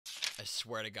I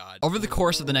swear to God. Over the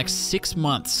course of the next 6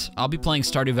 months, I'll be playing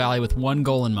Stardew Valley with one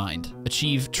goal in mind: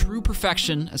 achieve true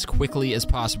perfection as quickly as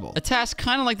possible. A task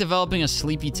kind of like developing a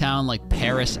sleepy town like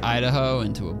Paris, Idaho,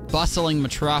 into a bustling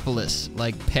metropolis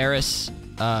like Paris,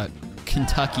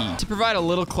 Kentucky. To provide a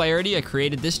little clarity, I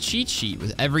created this cheat sheet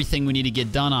with everything we need to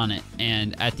get done on it.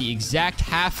 And at the exact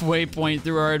halfway point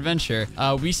through our adventure,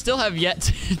 we still have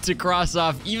yet to cross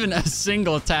off even a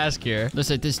single task here. Looks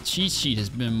like this cheat sheet has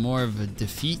been more of a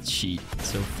defeat sheet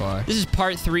so far. This is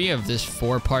part 3 of this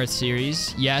 4-part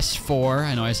series. Yes, 4.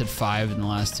 I know I said 5 in the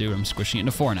last 2, but I'm squishing it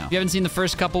into 4 now. If you haven't seen the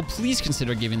first couple, please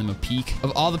consider giving them a peek.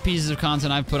 Of all the pieces of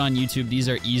content I've put on YouTube, these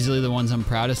are easily the ones I'm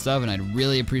proudest of, and I'd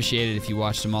really appreciate it if you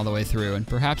watched them all the way through and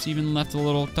perhaps even left a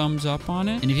little thumbs up on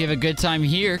it. And if you have a good time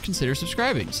here, consider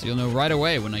subscribing so you'll know right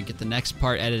away when I get the next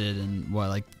part edited in, what,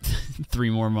 like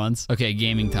 3 more months? Okay,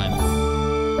 gaming time.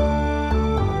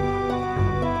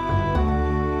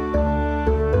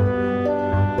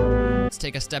 Let's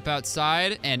take a step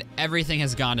outside, and everything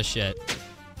has gone to shit.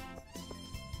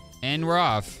 And we're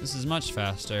off. This is much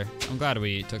faster. I'm glad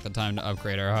we took the time to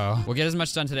upgrade our hoe. We'll get as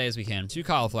much done today as we can. 2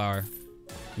 cauliflower.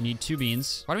 We need 2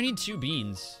 beans. Why do we need 2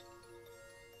 beans?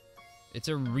 It's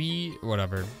a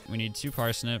whatever. We need 2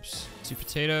 parsnips, 2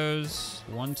 potatoes,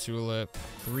 1 tulip,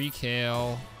 3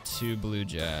 kale, 2 blue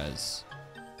jazz,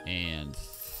 and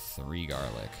 3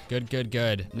 garlic. Good, good,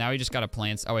 good. Now we just gotta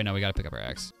plant. Oh wait, no, we gotta pick up our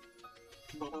axe.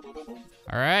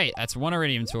 All right, that's 1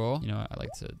 iridium tool. You know what? I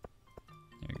like to.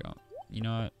 There we go. You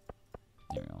know what?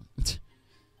 There we go.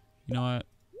 You know what?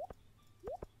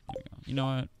 There we go. You know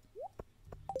what?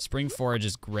 Spring forage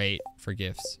is great for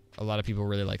gifts. A lot of people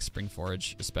really like spring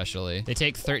forage, especially. They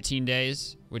take 13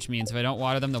 days, which means if I don't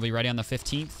water them, they'll be ready on the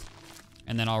 15th.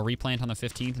 And then I'll replant on the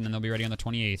 15th, and then they'll be ready on the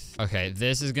 28th. Okay,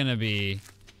 this is gonna be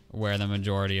where the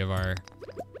majority of our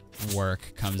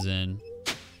work comes in.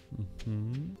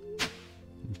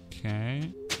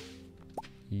 Okay.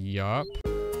 Yup.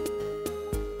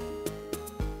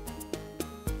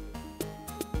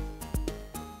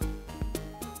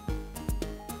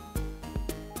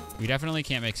 We definitely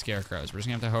can't make scarecrows. We're just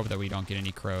gonna have to hope that we don't get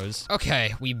any crows.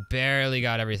 Okay, we barely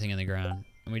got everything in the ground.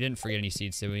 And we didn't forget any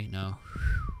seeds, did we? No.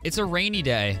 It's a rainy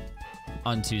day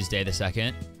on Tuesday the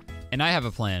 2nd, and I have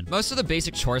a plan. Most of the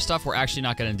basic chore stuff we're actually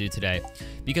not gonna do today,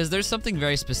 because there's something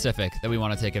very specific that we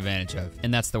wanna take advantage of,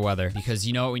 and that's the weather. Because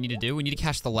you know what we need to do? We need to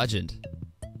catch the legend.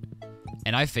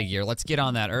 And I figure, let's get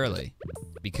on that early,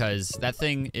 because that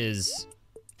thing is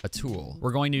a tool.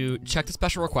 We're going to check the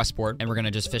special request board, and we're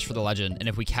gonna just fish for the legend. And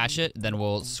if we catch it, then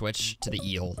we'll switch to the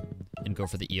eel and go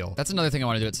for the eel. That's another thing I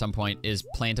wanna do at some point, is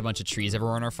plant a bunch of trees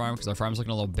everywhere on our farm, because our farm's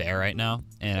looking a little bare right now,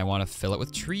 and I wanna fill it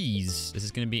with trees. This is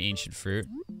gonna be ancient fruit.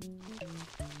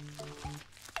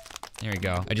 There we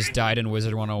go. I just died in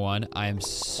Wizard 101. I am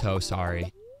so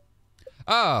sorry.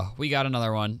 Oh, we got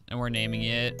another one, and we're naming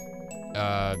it,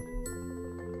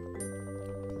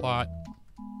 plot.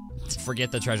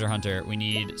 Forget the treasure hunter. We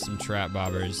need some trap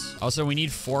bobbers. Also, we need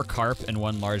 4 carp and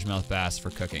 1 largemouth bass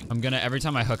for cooking. I'm gonna, every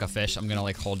time I hook a fish, I'm gonna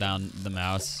like hold down the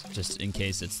mouse just in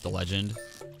case it's the legend,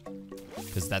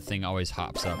 because that thing always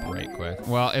hops up right quick.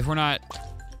 Well, if we're not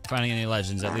finding any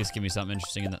legends, at least give me something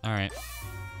interesting in the, all right.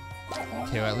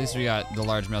 Okay, well, at least we got the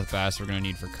largemouth bass we're gonna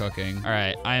need for cooking. All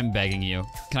right, I am begging you.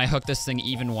 Can I hook this thing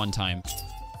even 1 time?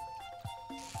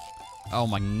 Oh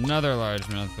my, another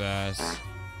largemouth bass.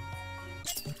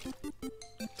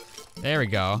 There we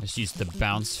go. Just used the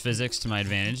bounce physics to my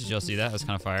advantage. Did y'all see that? That was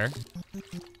kind of fire.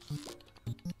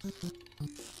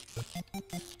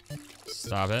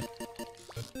 Stop it.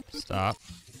 Stop.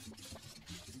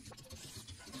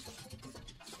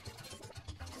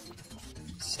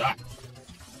 Stop.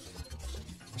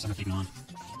 Where's everything on?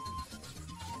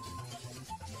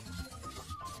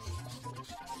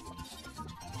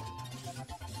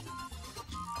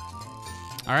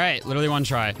 All right, literally 1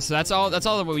 try. So that's all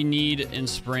that we need in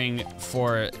spring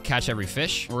for catch every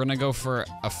fish. We're gonna go for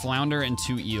a flounder and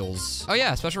 2 eels. Oh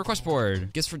yeah, special request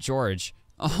board. Gifts for George.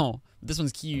 Oh, this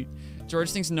one's cute.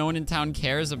 George thinks no one in town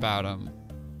cares about him.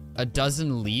 A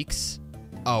dozen leeks?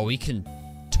 Oh, we can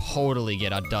totally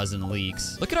get a dozen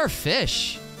leeks. Look at our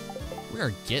fish. We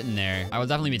are getting there. I will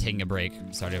definitely be taking a break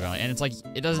from Stardew Valley. And it's like,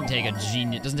 it doesn't take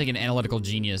an analytical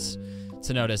genius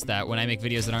to notice that when I make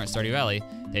videos that aren't Stardew Valley,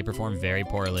 they perform very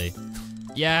poorly.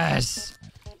 Yes!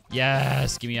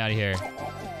 Yes! Get me out of here.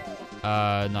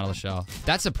 Nautilus shell.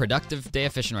 That's a productive day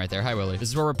of fishing right there. Hi, Willie. This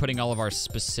is where we're putting all of our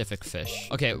specific fish.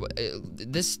 Okay,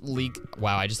 this leek,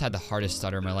 wow, I just had the hardest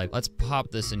stutter in my life. Let's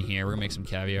pop this in here. We're gonna make some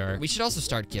caviar. We should also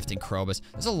start gifting Krobus.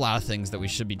 There's a lot of things that we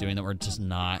should be doing that we're just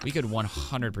not. We could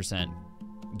 100%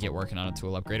 get working on a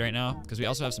tool upgrade right now because we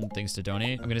also have some things to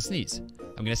donate. I'm gonna sneeze.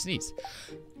 I'm gonna sneeze.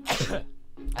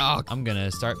 Oh, I'm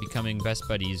gonna start becoming best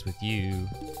buddies with you.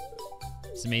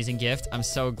 It's an amazing gift. I'm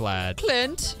so glad.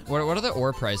 Clint, what are the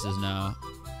ore prices now?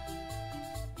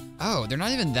 Oh, they're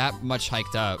not even that much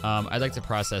hiked up. I'd like to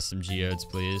process some geodes,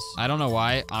 please. I don't know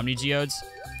why Omni geodes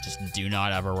just do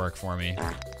not ever work for me.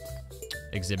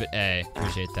 Exhibit A,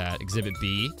 appreciate that. Exhibit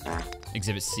B,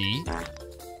 Exhibit C,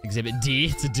 Exhibit D,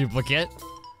 it's a duplicate.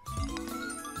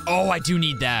 Oh, I do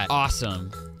need that.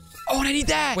 Awesome. Oh, and I need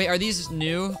that. Wait, are these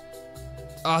new?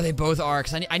 Oh, they both are,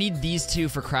 because I need these two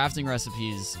for crafting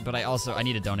recipes, but I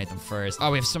need to donate them first. Oh,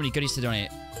 we have so many goodies to donate.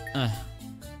 Yeah.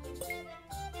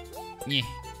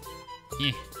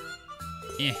 Yeah.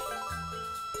 Yeah.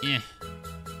 Yeah.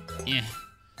 Yeah.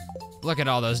 Look at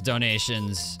all those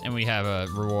donations, and we have a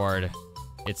reward.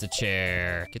 It's a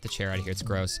chair. Get the chair out of here, it's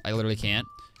gross. I literally can't.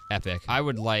 Epic. I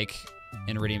would like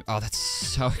an iridium. Oh, that's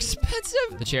so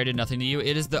expensive. The chair did nothing to you.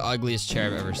 It is the ugliest chair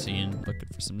I've ever seen. Looking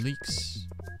for some leaks.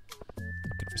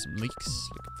 Looking for some leaks.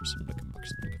 Looking for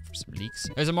some leaks.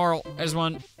 There's a moral. There's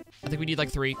one. I think we need like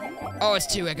 3. Oh, it's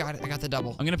 2. I got it. I got the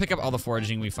double. I'm gonna pick up all the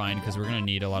foraging we find because we're gonna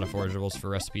need a lot of forageables for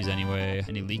recipes anyway.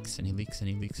 Any leaks? Any leaks?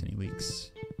 Any leaks? Any leaks?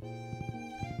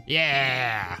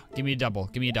 Yeah! Give me a double.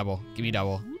 Give me a double. Give me a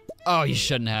double. Oh, you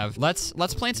shouldn't have. Let's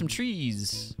plant some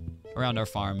trees around our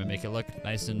farm and make it look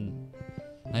nice and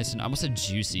I almost said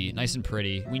juicy, nice and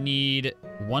pretty. We need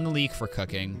 1 leek for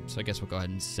cooking, so I guess we'll go ahead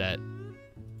and set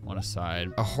one aside.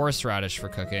 A horseradish for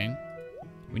cooking.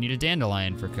 We need a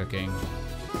dandelion for cooking.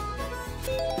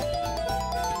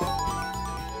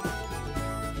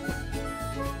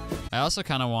 I also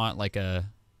kind of want like a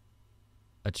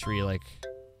tree like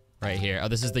right here. Oh,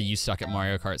 this is the You Suck at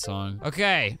Mario Kart song.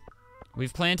 Okay,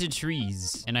 we've planted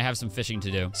trees and I have some fishing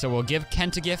to do. So we'll give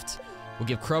Kent a gift, we'll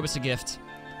give Krobus a gift,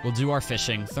 we'll do our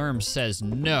fishing. Therm says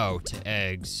no to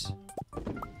eggs.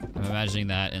 I'm imagining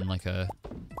that in like a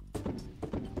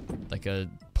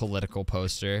political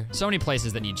poster. So many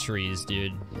places that need trees,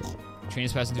 dude. Train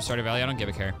is passing through Stardew Valley, I don't give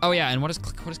a care. Oh yeah, and what does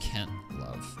Kent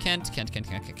love? Kent.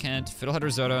 Fiddlehead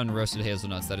risotto and roasted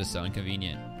hazelnuts, that is so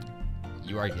inconvenient.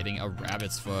 You are getting a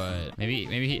rabbit's foot. Maybe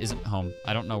he isn't home.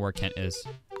 I don't know where Kent is.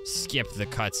 Skip the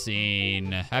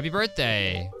cutscene. Happy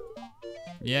birthday.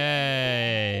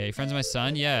 Yay. Are you friends with my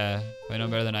son? Yeah. Do I know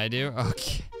better than I do?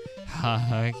 Okay.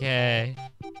 Okay.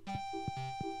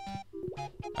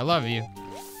 I love you.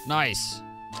 Nice.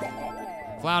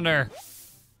 Flounder.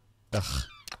 Ugh.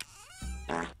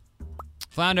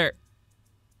 Flounder.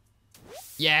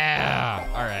 Yeah.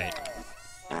 All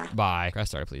right. Bye. Press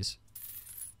start, please.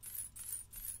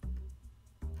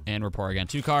 And we're poor again.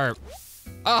 2 carp.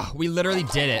 Oh, we literally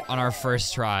did it on our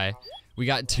first try. We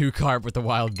got 2 carp with the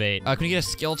wild bait. Can we get a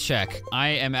skill check? I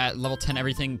am at level 10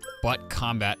 everything but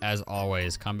combat as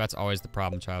always. Combat's always the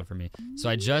problem child for me. So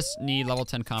I just need level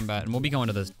 10 combat and we'll be going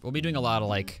to this. We'll be doing a lot of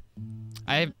like,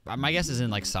 my guess is in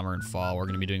like summer and fall, we're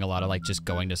gonna be doing a lot of like just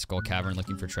going to Skull Cavern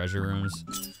looking for treasure rooms.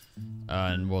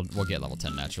 And we'll get level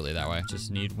 10 naturally that way.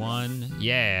 Just need 1.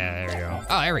 Yeah, there we go.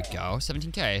 Oh, there we go,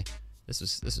 17K. This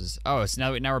was, oh,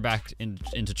 so now we're back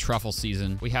into truffle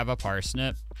season. We have a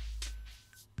parsnip.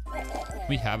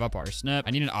 We have a parsnip.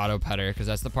 I need an auto petter because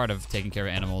that's the part of taking care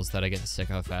of animals that I get sick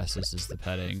of fastest is the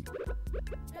petting.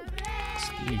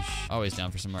 Sploosh. Always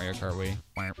down for some Mario Kart Wii.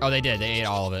 Oh, they did. They ate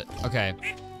all of it. Okay.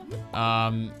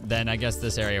 Then I guess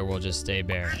this area will just stay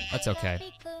bare. That's okay.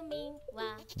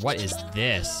 What is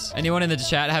this? Anyone in the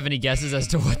chat have any guesses as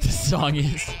to what this song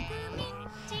is?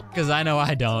 Because I know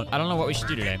I don't. I don't know what we should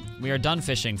do today. We are done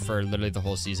fishing for literally the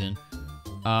whole season.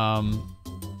 Town.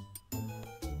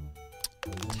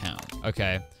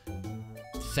 Okay.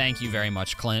 Thank you very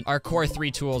much, Clint. Our core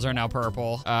 3 tools are now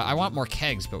purple. I want more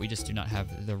kegs, but we just do not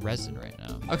have the resin right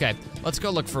now. Okay, let's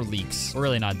go look for leeks. We're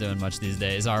really not doing much these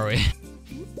days, are we?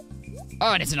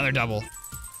 Oh, and it's another double.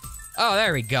 Oh,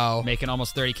 there we go. Making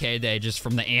almost 30K a day just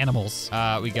from the animals.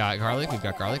 We got garlic, we've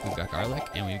got garlic,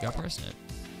 and we've got parsnip.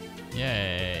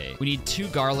 Yay. We need 2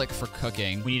 garlic for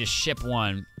cooking. We need to ship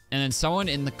 1. And then someone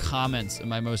in the comments of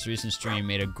my most recent stream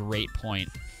made a great point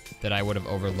that I would have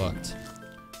overlooked.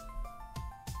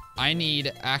 I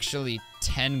need actually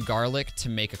 10 garlic to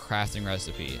make a crafting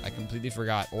recipe. I completely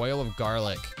forgot. Oil of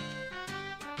garlic.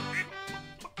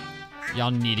 Y'all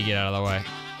need to get out of the way.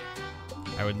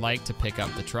 I would like to pick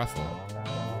up the truffle.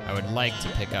 I would like to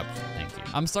pick up, thank you.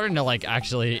 I'm starting to like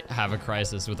actually have a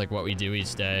crisis with like what we do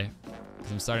each day.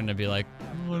 I'm starting to be like,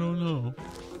 oh, I don't know.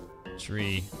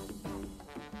 Tree.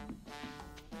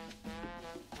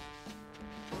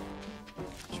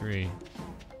 Tree.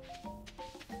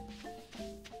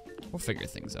 We'll figure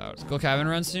things out. School cabin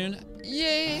run soon.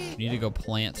 Yay! We need to go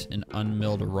plant an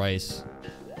unmilled rice.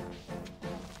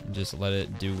 And just let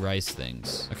it do rice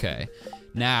things. Okay.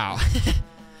 Now,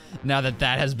 now that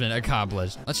that has been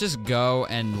accomplished, let's just go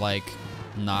and like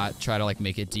not try to like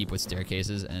make it deep with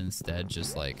staircases and instead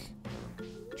just like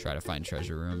try to find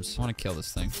treasure rooms. I want to kill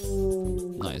this thing.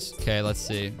 Nice. Okay, let's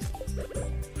see.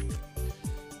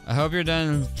 I hope you're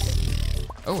done.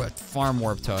 Oh, a farm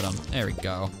warp totem. There we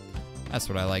go. That's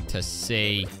what I like to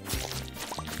see.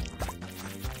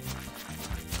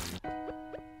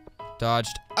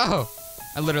 Dodged. Oh,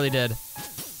 I literally did.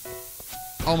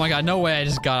 Oh my God, no way I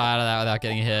just got out of that without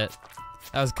getting hit.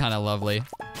 That was kind of lovely.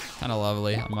 Kind of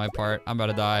lovely on my part. I'm about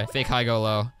to die. Fake high, go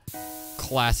low.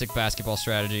 Classic basketball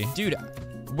strategy. Dude,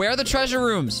 where are the treasure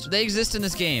rooms? Do they exist in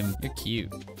this game? You're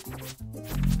cute.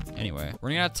 Anyway,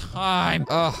 running out of time.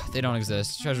 Oh, they don't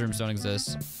exist. Treasure rooms don't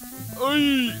exist.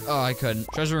 Oh, I couldn't.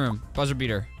 Treasure room, buzzer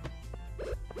beater.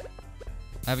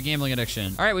 I have a gambling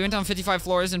addiction. All right, we went down 55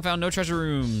 floors and found no treasure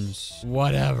rooms.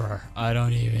 Whatever, I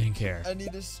don't even care. I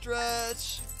need to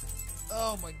stretch.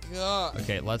 Oh my God.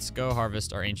 Okay, let's go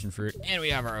harvest our ancient fruit. And we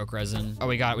have our oak resin. Oh,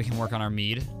 we got it, we can work on our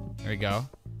mead. There we go.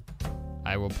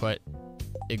 I will put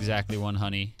exactly 1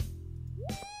 honey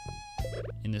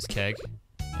in this keg.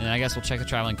 And then I guess we'll check the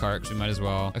traveling cart, because we might as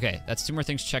well. Okay, that's 2 more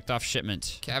things checked off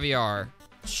shipment. Caviar,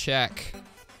 check.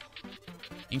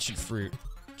 Ancient fruit,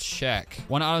 check.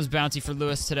 1 autumn's bounty for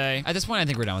Lewis today. At this point, I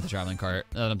think we're done with the traveling cart.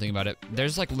 Now that I'm thinking about it,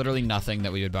 there's like literally nothing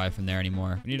that we would buy from there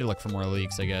anymore. We need to look for more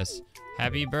leeks, I guess.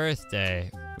 Happy birthday.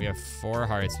 We have 4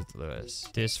 hearts with Lewis.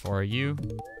 This for you.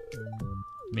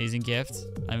 Amazing gift.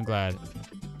 I'm glad.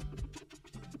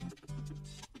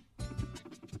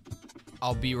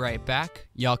 I'll be right back.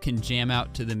 Y'all can jam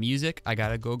out to the music. I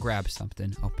gotta go grab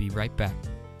something. I'll be right back.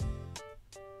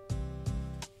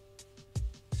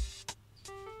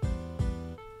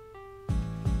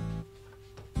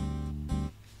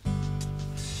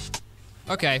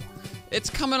 Okay, it's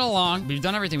coming along. We've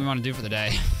done everything we want to do for the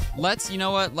day. You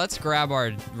know what? Let's grab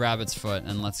our rabbit's foot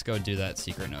and let's go do that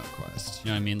secret note quest.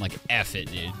 You know what I mean? Like, F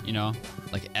it, dude. You know?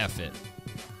 Like, F it.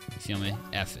 Feel me?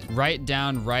 F it. Right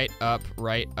down, right up,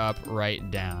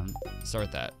 right down. Start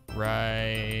with that.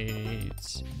 Right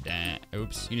down.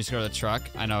 Oops. You just go to the truck.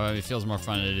 I know, it feels more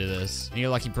fun to do this. You get a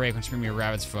lucky break when you bring me a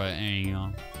rabbit's foot. There you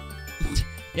go.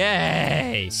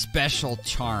 Yay! Special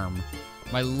charm.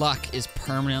 My luck is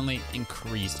permanently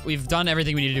increased. We've done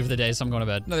everything we need to do for the day, so I'm going to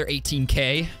bed. Another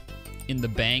 18K in the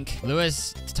bank.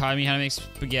 Lewis taught me how to make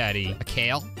spaghetti. A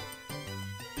kale.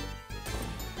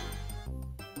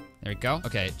 There we go.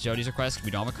 Okay, Jody's request,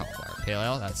 we don't have a cauliflower. Pale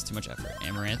ale, that's too much effort.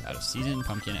 Amaranth, out of season.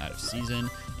 Pumpkin, out of season.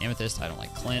 Amethyst, I don't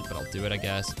like Clint, but I'll do it, I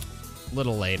guess. A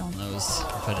little late on those,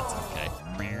 but it's okay.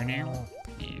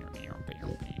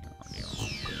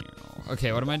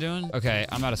 Okay, what am I doing? Okay,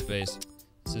 I'm out of space.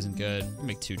 This isn't good. I'm gonna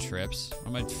make 2 trips. Why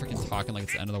am I freaking talking like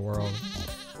it's the end of the world?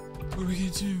 What are we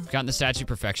gonna do? Gotten the statue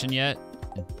perfection yet?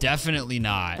 Definitely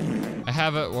not. I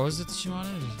have a, what was it that she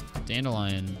wanted?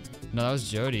 Dandelion. No, that was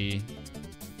Jody.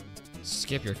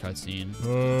 Skip your cutscene.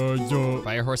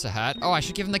 Buy your horse a hat. Oh, I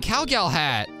should give him the cowgirl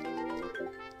hat.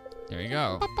 There you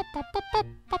go.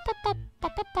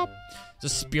 It's a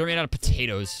spear made out of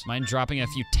potatoes. Mind dropping a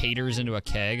few taters into a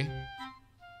keg?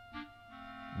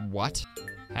 What?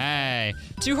 Hey,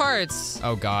 2 hearts.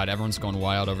 Oh God, everyone's going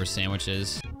wild over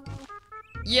sandwiches.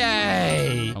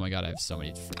 Yay! Oh my God, I have so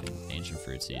many freaking ancient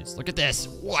fruit seeds. Look at this,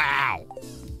 wow.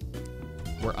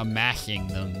 We're amashing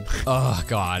them. Oh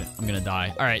God, I'm gonna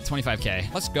die. All right,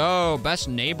 25K. Let's go, best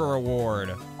neighbor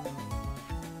award.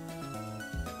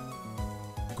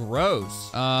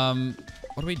 Gross.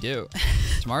 What do we do?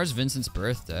 Tomorrow's Vincent's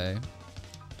birthday.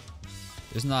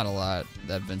 There's not a lot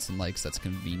that Vincent likes that's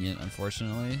convenient,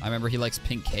 unfortunately. I remember he likes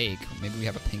pink cake. Maybe we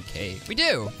have a pink cake. We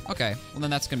do. Okay. Well, then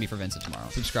that's gonna be for Vincent tomorrow.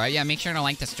 Subscribe. Yeah, make sure to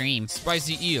like the stream.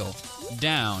 Spicy eel.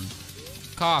 Down.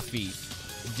 Coffee.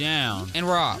 Down. And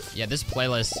we're off. Yeah, this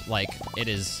playlist, like, it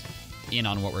is in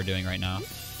on what we're doing right now.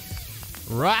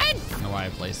 Right? I don't know why I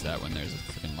placed that when there's a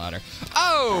freaking ladder.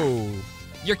 Oh!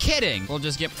 You're kidding. We'll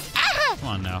just get... Ah! Come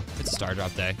on now. It's a star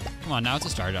drop day. Come on now. It's a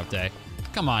star drop day.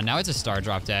 Come on now. It's a star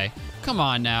drop day. Come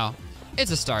on now. It's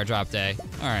a star drop day.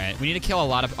 All right. We need to kill a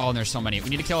lot of... Oh, and there's so many. We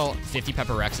need to kill 50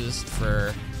 Pepper Rexes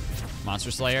for Monster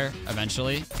Slayer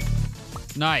eventually.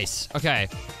 Nice. Okay.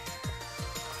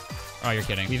 Oh, you're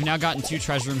kidding. We've now gotten 2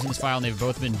 treasure rooms in this file, and they've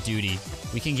both been duty.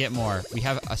 We can get more. We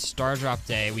have a star drop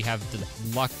day. We have the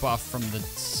luck buff from the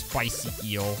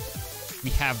spicy eel. We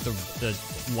have the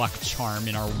luck charm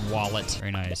in our wallet.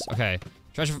 Very nice. Okay.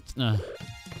 Treasure...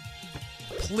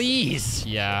 Please.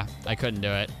 Yeah, I couldn't do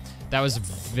it. That was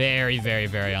very, very,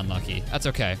 very unlucky. That's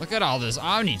okay. Look at all this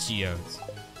Omni Geodes.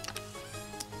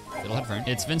 Fiddlehead Fern.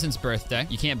 It's Vincent's birthday.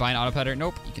 You can't buy an auto petter.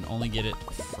 Nope. You can only get it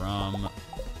from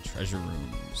treasure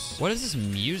rooms. What is this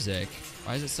music?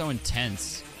 Why is it so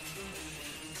intense?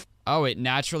 Oh, it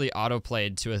naturally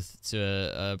auto-played to a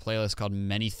playlist called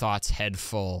Many Thoughts Head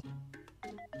Full.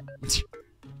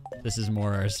 This is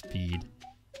more our speed.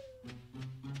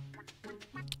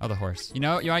 Oh, the horse. You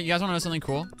know, you guys wanna know something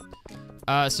cool?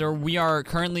 So we are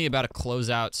currently about to close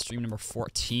out stream number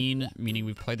 14, meaning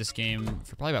we've played this game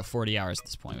for probably about 40 hours at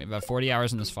this point. We have about 40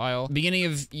 hours in this file. Beginning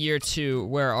of year 2,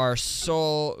 where our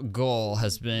sole goal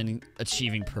has been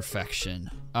achieving perfection.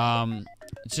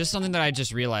 It's just something that I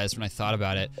just realized when I thought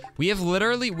about it. We have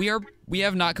literally, we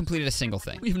have not completed a single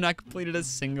thing. We have not completed a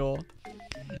single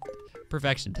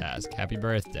perfection task. Happy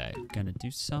birthday. Gonna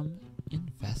do some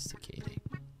investigating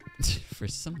for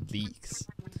some leaks.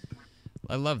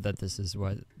 I love that this is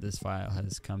what this file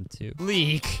has come to.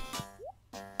 Leak!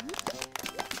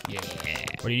 Yeah.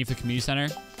 What do you need for the community center?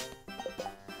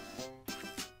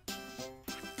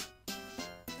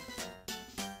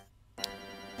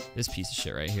 This piece of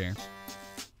shit right here.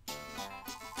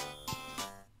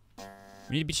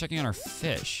 We need to be checking on our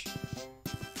fish.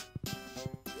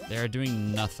 They are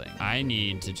doing nothing. I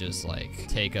need to just, like,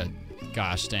 take a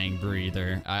gosh dang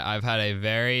breather. I've had a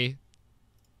very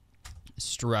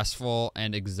stressful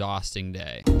and exhausting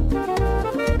day.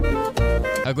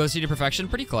 Close to perfection?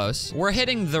 Pretty close. We're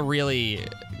hitting the really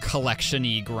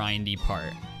collection-y, grindy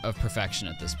part of perfection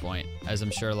at this point, as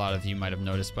I'm sure a lot of you might have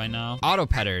noticed by now. Auto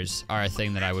petters are a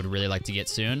thing that I would really like to get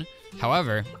soon.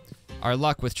 However, our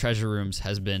luck with treasure rooms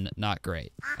has been not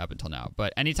great up until now.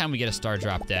 But anytime we get a star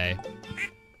drop day,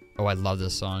 oh, I love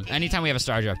this song. Anytime we have a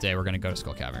star drop day, we're gonna go to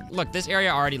Skull Cavern. Look, this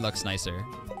area already looks nicer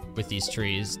with these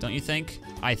trees, don't you think?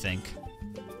 I think.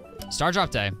 Star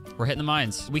drop day, we're hitting the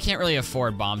mines. We can't really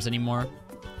afford bombs anymore.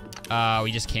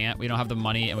 We just can't. We don't have the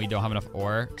money and we don't have enough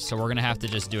ore. So we're gonna have to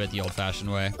just do it the old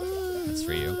fashioned way. That's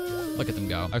for you. Look at them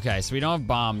go. Okay, so we don't have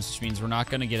bombs, which means we're not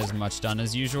gonna get as much done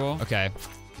as usual. Okay,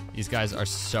 these guys are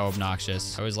so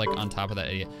obnoxious. I was like on top of that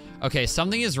idiot. Okay,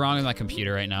 something is wrong with my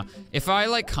computer right now. If I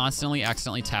like constantly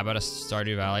accidentally tab out of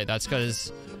Stardew Valley, that's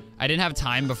because I didn't have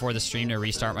time before the stream to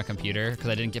restart my computer because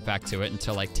I didn't get back to it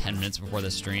until like 10 minutes before the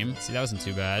stream. See, that wasn't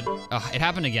too bad. Oh, it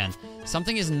happened again.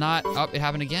 Something is not up. It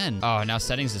happened again. Oh, now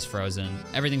settings is frozen.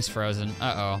 Everything's frozen.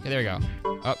 Uh-oh. Okay, there we go.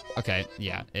 Oh, okay.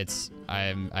 Yeah,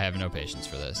 I have no patience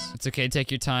for this. It's okay, take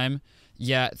your time.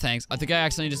 Yeah, thanks. I think I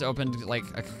accidentally just opened like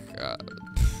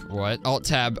what? Alt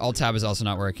tab is also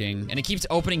not working. And it keeps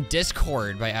opening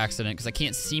Discord by accident because I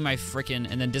can't see my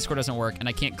frickin', and then Discord doesn't work and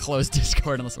I can't close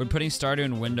Discord unless we're putting Stardew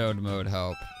in windowed mode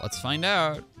help. Let's find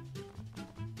out.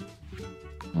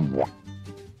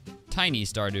 Tiny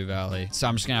Stardew Valley. So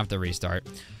I'm just gonna have to restart.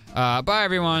 Bye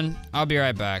everyone. I'll be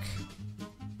right back.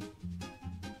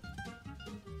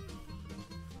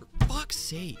 For fuck's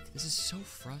sake, this is so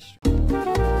frustrating.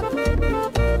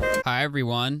 Hi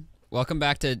everyone. Welcome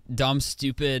back to dumb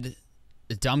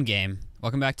game.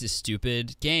 Welcome back to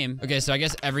stupid game. Okay, so I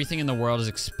guess everything in the world is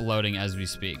exploding as we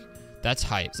speak. That's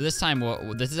hype. So this time,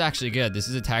 this is actually good. This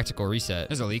is a tactical reset.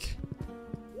 There's a leak.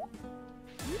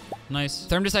 Nice.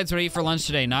 Therm decides what to eat for lunch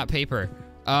today, not paper.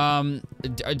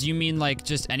 Do you mean like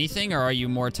just anything, or are you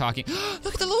more talking?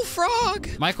 Look at the little frog!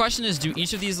 My question is, do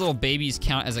each of these little babies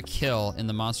count as a kill in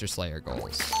the Monster Slayer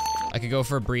goals? I could go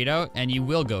for a burrito, and you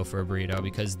will go for a burrito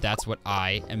because that's what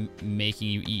I am making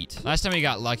you eat. Last time we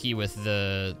got lucky with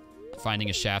the finding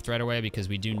a shaft right away because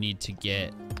we do need to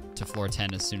get to floor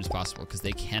 10 as soon as possible because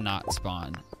they cannot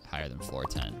spawn higher than floor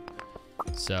 10.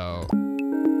 So,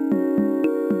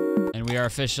 and we are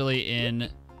officially in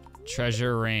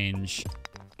treasure range.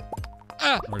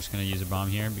 Ah! We're just gonna use a bomb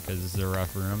here because this is a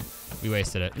rough room. We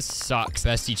wasted it. This sucks.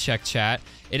 Bestie, check chat.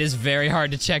 It is very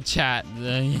hard to check chat.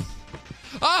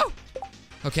 Oh!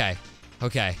 Okay.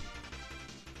 Okay.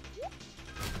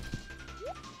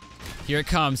 Here it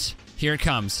comes. Here it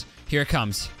comes. Here it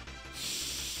comes.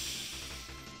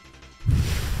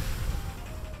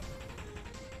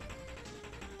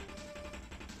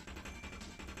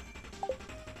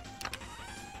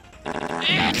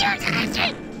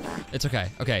 It's okay.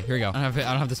 Okay, here we go. I don't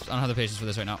have the patience for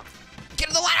this right now. Get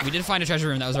in the ladder! We did find a treasure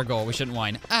room. That was our goal. We shouldn't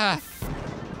whine. Ah!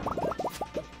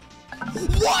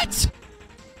 What?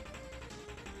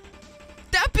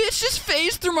 That bitch just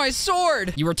phased through my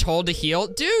sword. You were told to heal?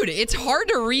 Dude, it's hard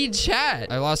to read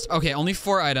chat. I lost, okay, only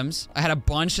 4 items. I had a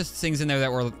bunch of things in there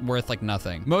that were worth like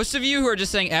nothing. Most of you who are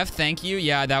just saying F, thank you.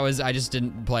 Yeah, I just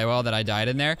didn't play well that I died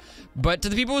in there. But to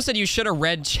the people who said you should have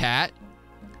read chat,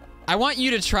 I want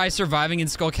you to try surviving in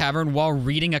Skull Cavern while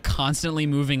reading a constantly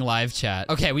moving live chat.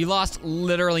 Okay, we lost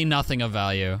literally nothing of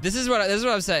value. This is what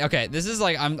I'm saying. Okay, this is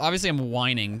like, I'm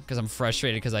whining because I'm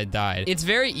frustrated because I died. It's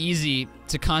very easy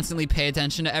to constantly pay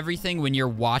attention to everything when you're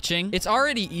watching. It's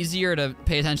already easier to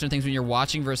pay attention to things when you're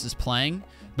watching versus playing.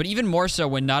 But even more so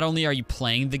when not only are you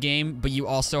playing the game, but you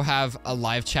also have a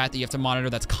live chat that you have to monitor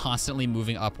that's constantly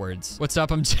moving upwards. What's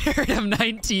up? I'm Jared. I'm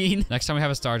 19. Next time we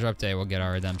have a star drop day, we'll get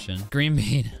our redemption. Green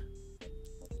bean.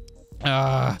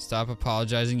 Stop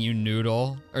apologizing, you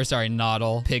noodle. Or sorry,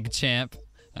 noddle. Pig champ.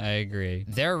 I agree.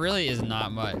 There really is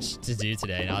not much to do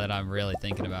today now that I'm really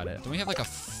thinking about it. Don't we have like a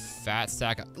fat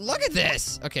stack of... Look at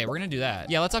this! Okay, we're gonna do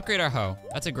that. Yeah, let's upgrade our hoe.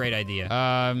 That's a great idea.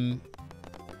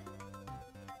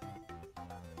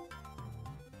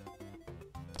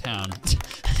 Town.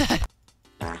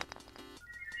 Oh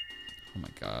my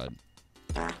god.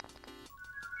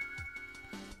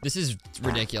 This is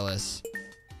ridiculous.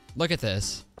 Look at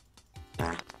this.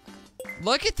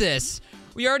 Look at this.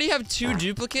 We already have 2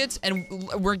 duplicates and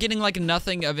we're getting like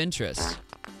nothing of interest.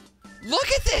 Look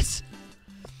at this.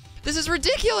 This is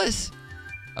ridiculous.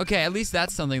 Okay, at least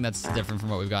that's something that's different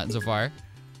from what we've gotten so far.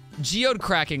 Geode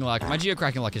cracking luck. My geode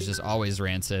cracking luck is just always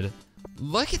rancid.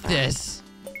 Look at this.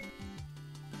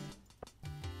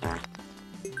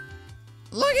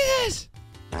 Look at this!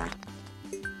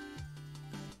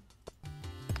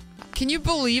 Can you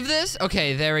believe this?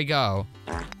 Okay, there we go.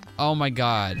 Oh my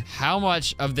god. How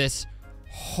much of this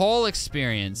whole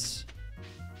experience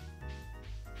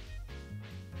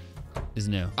is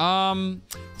new?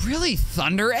 Really?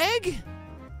 Thunder Egg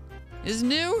is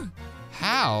new?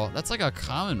 How? That's like a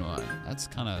common one. That's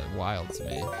kind of wild to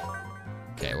me.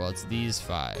 Okay, well, it's these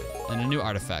 5. And a new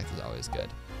artifact is always good.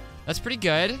 That's pretty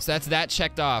good. So that's that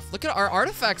checked off. Look at our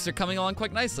artifacts are coming along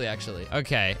quite nicely, actually.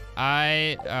 Okay,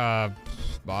 bye.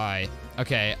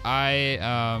 Okay,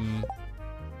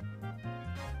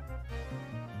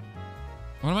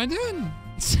 what am I doing?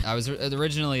 I was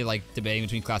originally like debating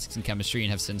between classics and chemistry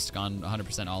and have since gone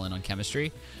 100% all in on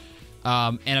chemistry.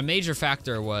 And a major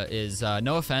factor is,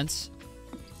 no offense,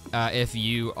 if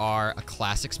you are a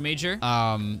classics major,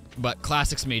 but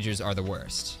classics majors are the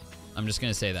worst. I'm just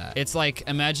gonna say that. It's like,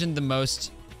 imagine the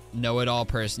most know-it-all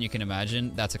person you can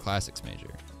imagine. That's a classics major.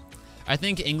 I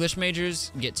think English majors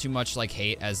get too much like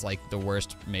hate as like the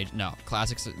worst major. No,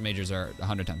 classics majors are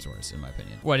 100 times worse in my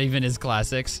opinion. What even is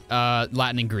classics?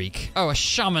 Latin and Greek. Oh, a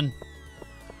shaman.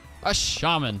 A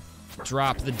shaman.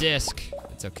 Drop the disc.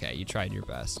 It's okay, you tried your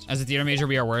best. As a theater major,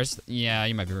 we are worse. Yeah,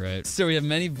 you might be right. So we have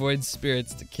many void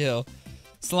spirits to kill.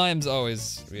 Slimes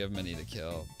always, we have many to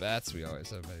kill. Bats, we always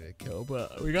have many to kill,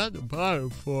 but we got the bottom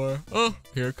 4. Oh,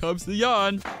 here comes the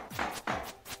yawn.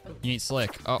 You ain't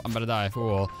slick. Oh, I'm about to die,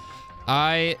 fool.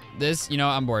 You know,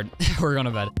 I'm bored. We're going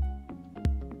to bed.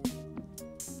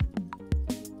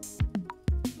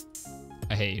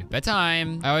 I hate you.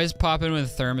 Bedtime. I always pop in when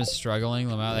Therm is struggling.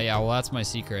 Yeah, well, that's my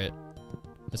secret.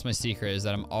 That's my secret, is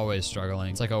that I'm always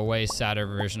struggling. It's like a way sadder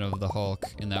version of the Hulk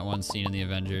in that one scene in the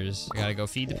Avengers. I gotta go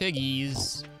feed the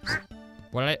piggies.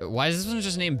 Why is this one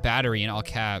just named Battery in all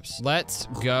caps? Let's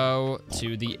go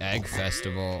to the Egg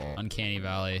Festival. Uncanny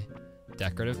Valley.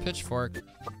 Decorative pitchfork.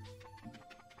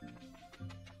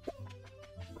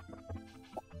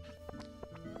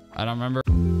 I don't remember.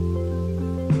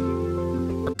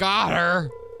 Got her!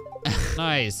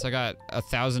 Nice, I got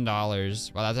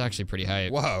 $1,000. Wow, that's actually pretty high.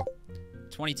 Whoa.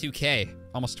 22K,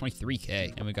 almost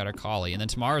 23K, and we got our collie. And then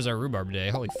tomorrow's our rhubarb day.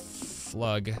 Holy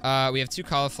flug. We have 2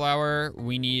 cauliflower.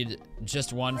 We need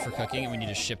just 1 for cooking, and we need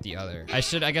to ship the other. I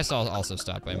guess I'll also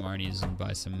stop by Marnie's and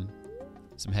buy some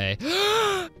hay.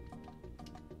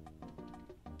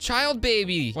 Child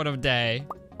baby. What a day.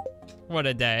 What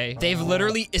a day. They've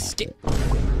literally escaped.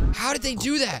 How did they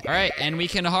do that? All right, and we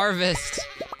can harvest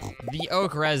the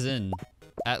oak resin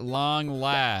at long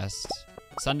last.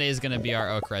 Sunday is gonna be our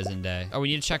oak resin day. Oh, we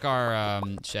need to check our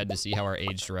shed to see how our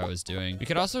aged row is doing. We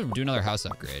could also do another house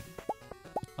upgrade.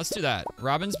 Let's do that.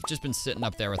 Robin's just been sitting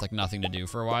up there with like nothing to do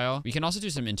for a while. We can also do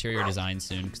some interior design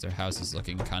soon because their house is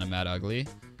looking kind of mad ugly.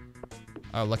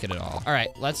 Oh, look at it all. All right,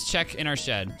 let's check in our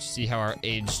shed, see how our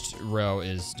aged row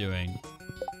is doing.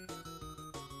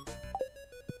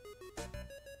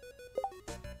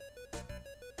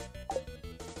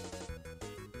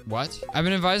 What? I've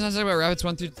been advised not to talk about rabbits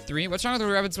 1 through 3. What's wrong with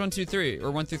rabbits 1, 2, 3?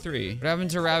 Or 1 through 3? What happened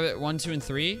to rabbit 1, 2, and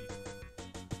 3?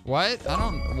 What?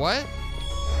 What?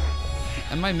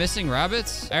 Am I missing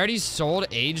rabbits? I already sold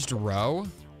aged roe?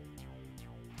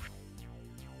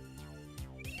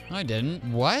 No, I didn't.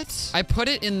 What? I put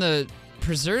it in the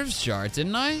preserves jar,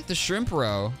 didn't I? The shrimp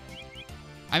roe.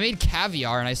 I made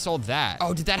caviar and I sold that.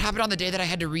 Oh, did that happen on the day that I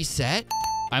had to reset?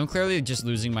 I'm clearly just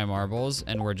losing my marbles,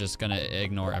 and we're just gonna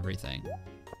ignore everything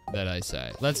that I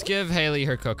say. Let's give Haley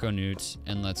her cocoa newt,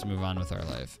 and let's move on with our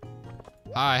life.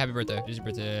 Hi, happy birthday. It's your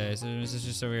birthday. This is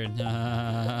just so weird.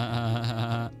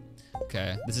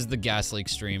 Okay, this is the gas leak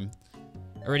stream.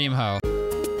 Iridium Ho.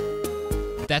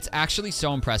 That's actually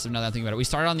so impressive now that I think about it. We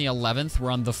started on the 11th,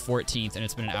 we're on the 14th, and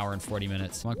it's been an hour and 40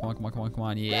 minutes. Come on, come on, come on, come on, come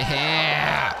on.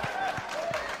 Yeah!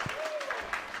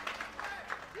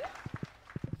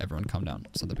 Everyone calm down.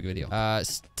 It's not that big of a deal.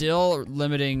 Still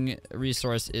limiting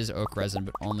resource is oak resin,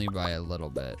 but only by a little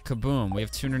bit. Kaboom. We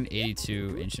have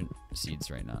 282 ancient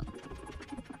seeds right now.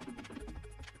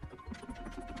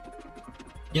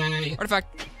 Yay.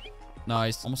 Artifact.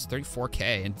 Nice. Almost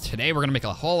 34K. And today we're gonna make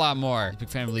a whole lot more. Big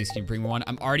fan of League Scheme. Bring one.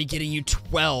 I'm already getting you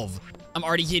 12. I'm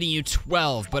already getting you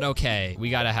 12, but okay. We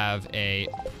gotta have a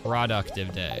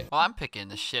productive day. Well, I'm picking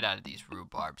the shit out of these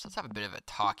rhubarbs. Let's have a bit of a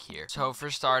talk here. So for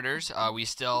starters, we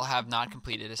still have not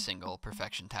completed a single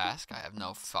perfection task. I have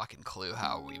no fucking clue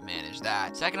how we managed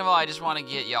that. Second of all, I just want to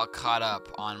get y'all caught up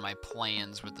on my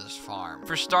plans with this farm.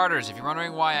 For starters, if you're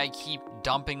wondering why I keep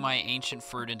dumping my ancient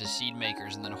fruit into seed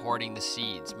makers and then hoarding the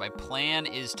seeds, my plan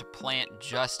is to plant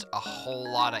just a whole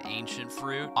lot of ancient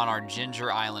fruit on our Ginger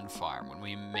Island farm when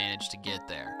we manage to get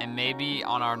there. And maybe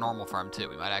on our normal farm too.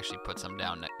 We might actually put some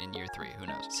down in year 3, who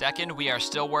knows. Second, we are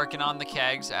still working on the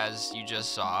kegs, as you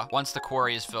just saw. Once the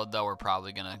quarry is filled though, we're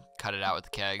probably gonna cut it out with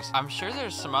the kegs. I'm sure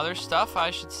there's some other stuff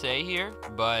I should say here,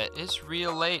 but it's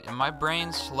real late and my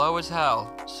brain's slow as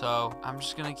hell. So I'm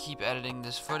just gonna keep editing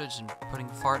this footage and putting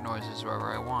fart noises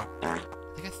wherever I want. I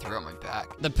think I threw out my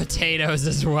back. The potatoes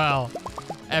as well.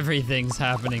 Everything's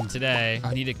happening today.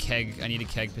 I need a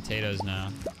keg potatoes now.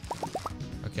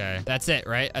 Okay, that's it,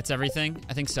 right? That's everything?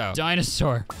 I think so.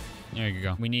 Dinosaur. There you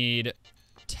go. We need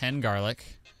 10 garlic.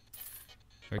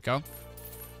 Here we go.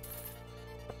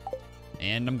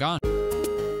 And I'm gone.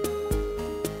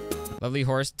 Lovely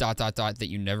horse, ... that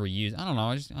you never use. I don't know,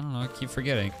 I don't know, I keep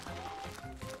forgetting.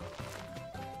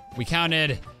 We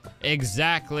counted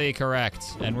exactly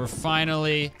correct. And we're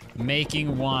finally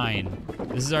making wine.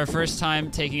 This is our first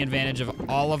time taking advantage of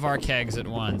all of our kegs at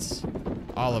once.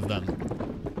 All of them.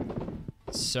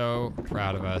 So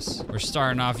proud of us. We're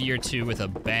starting off year 2 with a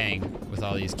bang with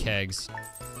all these kegs.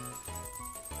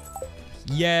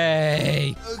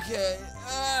 Yay! Okay.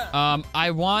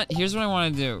 Here's what I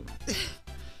want to do.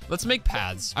 Let's make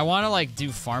paths. I want to like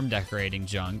do farm decorating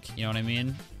junk, you know what I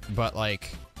mean? But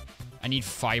like, I need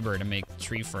fiber to make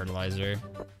tree fertilizer.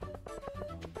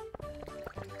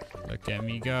 Look at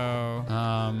me go.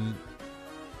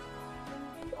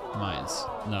 Mines.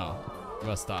 No.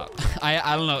 Well, stop.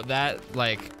 I don't know, that,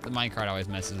 like, the minecart always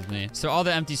messes with me. So all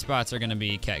the empty spots are gonna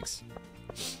be kegs.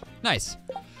 Nice.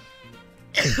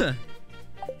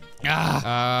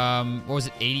 What was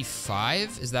it,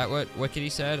 85? Is that what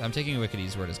Wickedy said? I'm taking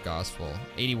Wickedy's word as gospel.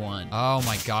 81. Oh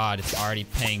my god, it's already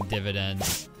paying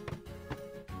dividends.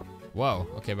 Whoa,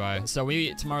 okay, bye. So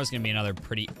tomorrow's gonna be another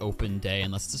pretty open day,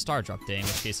 unless it's a star drop day, in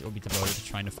which case it will be devoted to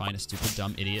trying to find a stupid,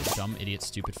 dumb, idiot,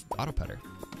 stupid auto-petter.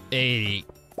 80.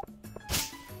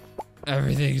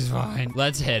 Everything's fine.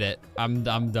 Let's hit it. I'm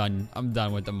done. I'm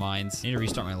done with the mines. I need to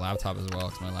restart my laptop as well,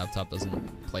 because my laptop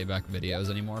doesn't play back videos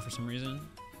anymore for some reason.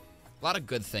 A lot of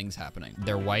good things happening.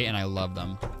 They're white and I love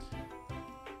them.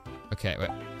 Okay, wait.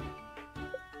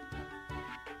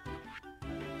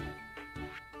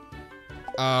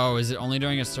 Oh, is it only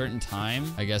during a certain time?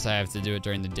 I guess I have to do it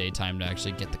during the daytime to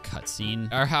actually get the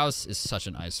cutscene. Our house is such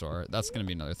an eyesore. That's gonna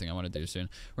be another thing I want to do soon.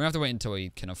 We're gonna have to wait until we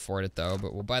can afford it though,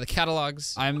 but we'll buy the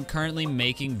catalogs. I'm currently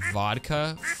making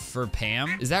vodka for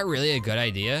Pam. Is that really a good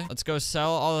idea? Let's go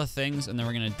sell all the things and then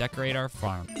we're gonna decorate our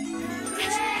farm.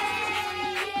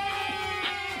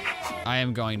 I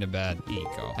am going to bed.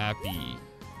 Eco. Happy.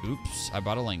 Oops, I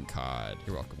bought a link card.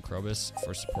 You're welcome, Krobus,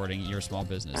 for supporting your small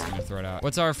business. I'm gonna throw it out.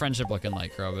 What's our friendship looking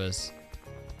like, Krobus?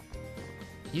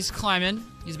 He's climbing.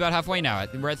 He's about halfway now.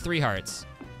 We're at 3 hearts.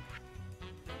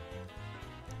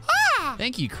 Ah!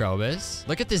 Thank you, Krobus.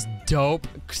 Look at this dope.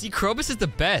 See, Krobus is the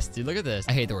best, dude. Look at this.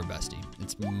 I hate the word bestie.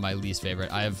 It's my least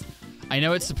favorite. I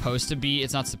know it's not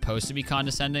supposed to be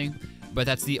condescending, but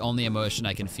that's the only emotion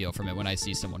I can feel from it when I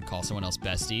see someone call someone else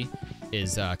bestie.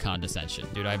 Is condescension.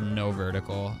 Dude, I have no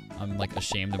vertical. I'm like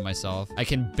ashamed of myself. I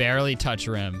can barely touch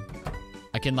rim.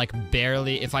 I can like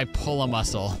barely, if I pull a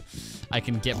muscle, I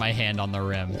can get my hand on the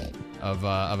rim of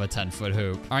a 10-foot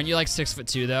hoop. Aren't you like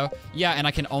 6'2" though? Yeah, and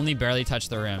I can only barely touch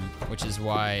the rim, which is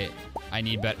why I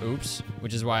need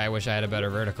which is why I wish I had a better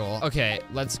vertical. Okay,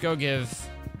 let's go give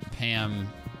Pam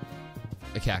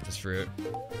a cactus fruit.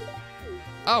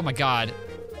 Oh my god.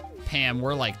 Pam,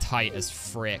 we're like tight as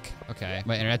frick. Okay.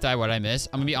 My internet died. What did I miss?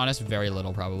 I'm gonna be honest, very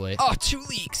little probably. Oh, 2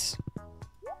 leaks.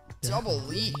 Double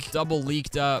leak. Double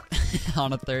leaked up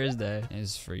on a Thursday.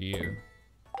 Is for you.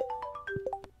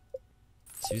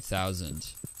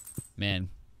 2,000. Man,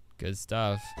 good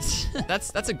stuff.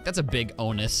 that's a big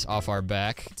onus off our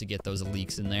back to get those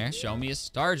leaks in there. Show me a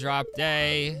star drop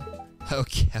day.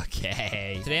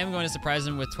 Okay. Today I'm going to surprise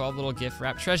him with 12 little gift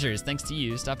wrap treasures. Thanks to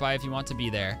you. Stop by if you want to be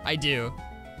there. I do.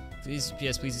 Please,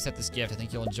 P.S. please accept this gift. I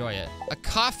think you'll enjoy it. A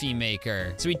coffee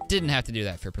maker. So we didn't have to do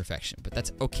that for perfection, but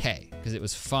that's okay, because it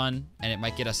was fun, and it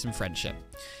might get us some friendship.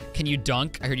 Can you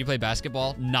dunk? I heard you play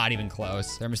basketball. Not even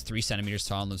close. Therm is 3 centimeters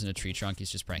tall and lives in a tree trunk.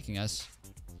 He's just pranking us.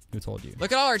 Who told you?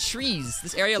 Look at all our trees.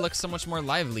 This area looks so much more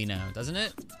lively now, doesn't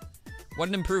it? What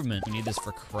an improvement. We need this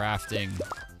for crafting.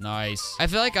 Nice. I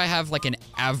feel like I have like an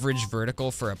average vertical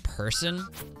for a person.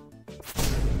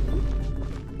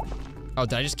 Oh,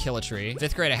 did I just kill a tree?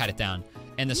 5th grade, I had it down.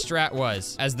 And the strat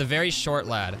was, as the very short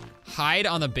lad, hide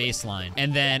on the baseline.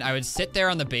 And then I would sit there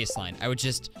on the baseline. I would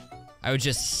just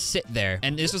sit there.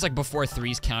 And this was like before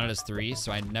 3s counted as 3s,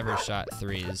 so I never shot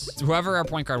 3s. So whoever our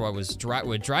point guard was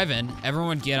would drive in, everyone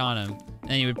would get on him,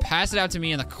 and he would pass it out to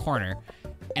me in the corner,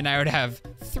 and I would have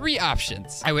 3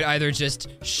 options. I would either just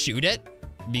shoot it,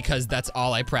 because that's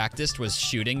all I practiced was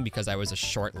shooting because I was a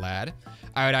short lad.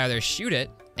 I would either shoot it,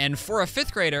 and for a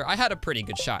 5th grader, I had a pretty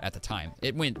good shot at the time.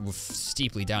 It went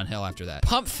steeply downhill after that.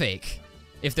 Pump fake.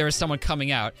 If there was someone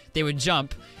coming out, they would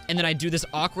jump, and then I'd do this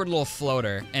awkward little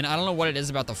floater. And I don't know what it is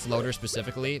about the floater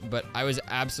specifically, but I was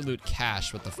absolute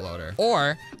cash with the floater.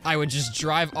 Or I would just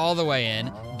drive all the way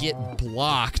in, get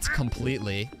blocked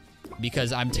completely,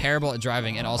 because I'm terrible at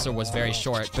driving and also was very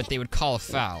short, but they would call a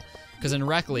foul. Because in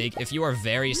Rec League, if you are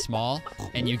very small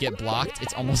and you get blocked,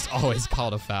 it's almost always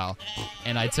called a foul.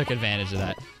 And I took advantage of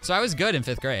that. So I was good in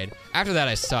 5th grade. After that,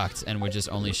 I sucked and would just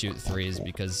only shoot 3s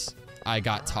because I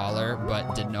got taller,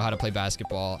 but didn't know how to play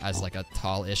basketball as like a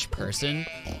tall-ish person.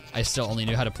 I still only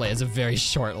knew how to play as a very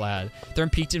short lad.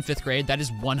 Therm peaked in 5th grade. That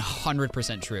is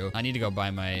 100% true. I need to go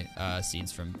buy my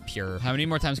seeds from Pure. How many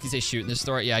more times can you say shoot in this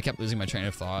store? Yeah, I kept losing my train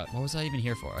of thought. What was I even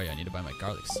here for? Oh yeah, I need to buy my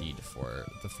garlic seed for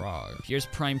the frog. Here's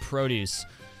prime produce.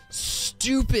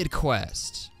 Stupid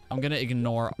quest. I'm gonna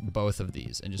ignore both of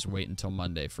these and just wait until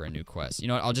Monday for a new quest. You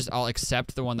know what, I'll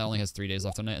accept the one that only has 3 days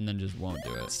left on it and then just won't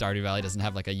do it. Stardew Valley doesn't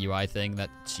have like a UI thing that,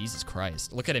 Jesus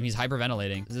Christ. Look at him, he's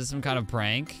hyperventilating. Is this some kind of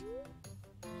prank?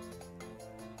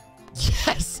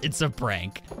 Yes, it's a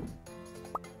prank.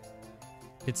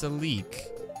 It's a leak.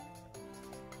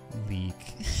 Leak.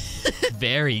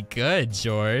 Very good,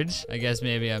 George. I guess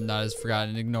maybe I'm not as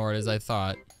forgotten and ignored as I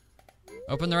thought.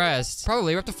 Open the rest.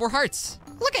 Probably, we're up to 4 hearts.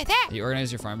 Look at that! You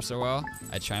organize your farm so well.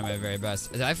 I try my very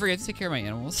best. Did I forget to take care of my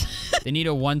animals? They need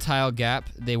a 1-tile gap.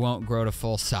 They won't grow to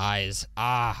full size.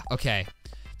 Ah, okay.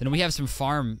 Then we have some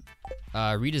farm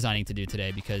redesigning to do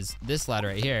today because this ladder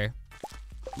right here.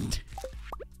 Okay,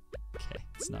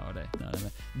 it's not what I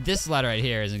meant. This ladder right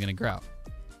here isn't gonna grow.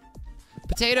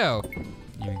 Potato!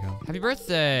 Here we go. Happy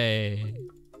birthday!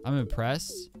 I'm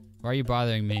impressed. Why are you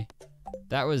bothering me?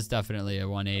 That was definitely a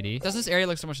 180. Doesn't this area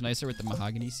look so much nicer with the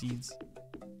mahogany seeds?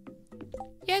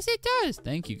 Yes, it does.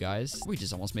 Thank you, guys. We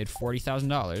just almost made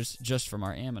 $40,000 just from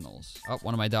our aminals. Oh,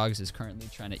 one of my dogs is currently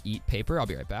trying to eat paper. I'll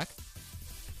be right back.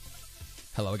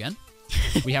 Hello again.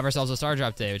 We have ourselves a star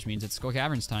drop day, which means it's Skull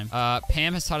Caverns time.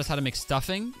 Pam has taught us how to make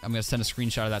stuffing. I'm gonna send a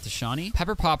screenshot of that to Shawnee.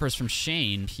 Pepper poppers from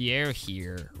Shane. Pierre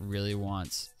here really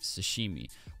wants sashimi.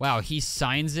 Wow, he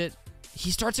signs it. He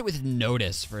starts it with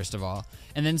notice, first of all,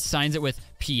 and then signs it with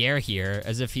Pierre here,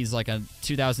 as if he's like a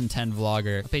 2010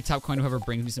 vlogger. I'll pay top coin to whoever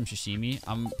brings me some sashimi.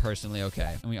 I'm personally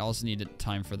okay. And we also need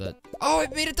time for the... Oh,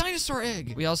 it made a dinosaur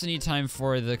egg! We also need time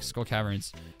for the Skull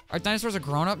Caverns. Our dinosaurs are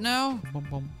grown up now?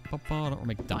 Or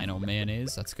make dino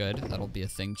mayonnaise. That's good. That'll be a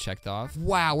thing checked off.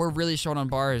 Wow, we're really short on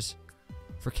bars.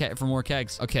 For more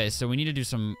kegs. Okay, so we need to do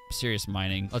some serious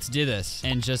mining. Let's do this.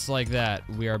 And just like that,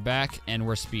 we are back and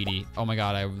we're speedy. Oh my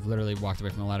god, I literally walked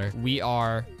away from the ladder. We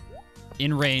are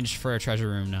in range for a treasure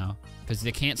room now. Because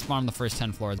they can't spawn on the first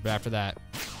 10 floors, but after that,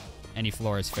 any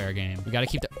floor is fair game. We gotta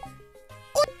keep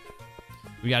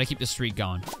the streak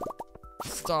going.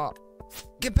 Stop.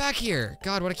 Get back here.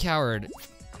 God, what a coward.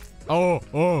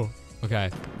 Oh. Okay.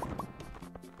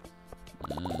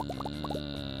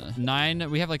 9,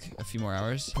 we have like a few more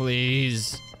hours.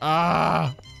 Please.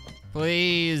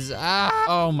 Please.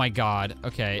 Oh my god.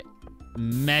 Okay.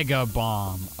 Mega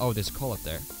bomb. Oh, there's coal up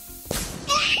there.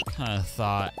 Kind of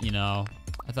thought, you know,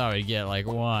 I thought we'd get like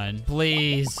 1.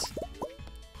 Please.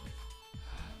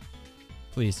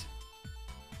 Please.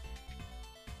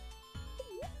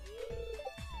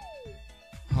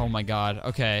 Oh my god.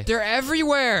 Okay. They're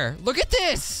everywhere. Look at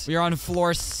this. We are on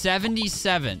floor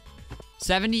 77.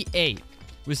 78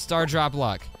 with star drop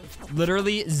luck.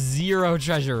 Literally 0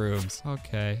 treasure rooms.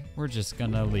 Okay, we're just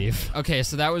gonna leave. Okay,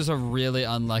 so that was a really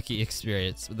unlucky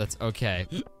experience, but that's okay.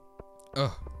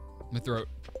 Oh, my throat.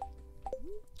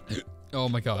 Oh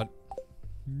my god.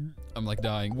 I'm like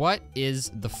dying. What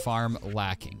is the farm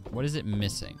lacking? What is it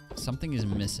missing? Something is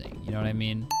missing, you know what I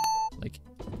mean? Like,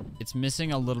 it's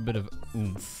missing a little bit of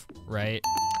oomph, right?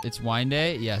 It's wine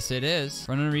day? Yes, it is.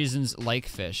 For unknown reasons, like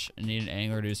fish. I need an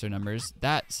angler to reduce their numbers.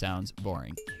 That sounds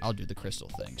boring. I'll do the crystal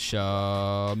thing.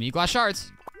 Show me glass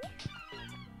shards.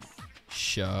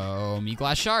 Show me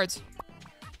glass shards.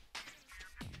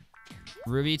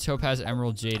 Ruby, topaz,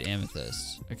 emerald, jade,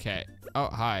 amethyst. Okay. Oh,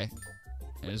 hi.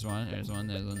 There's one, there's one,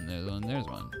 there's one, there's one, there's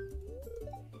one.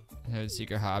 I have a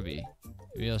secret hobby.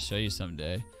 Maybe I'll show you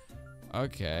someday.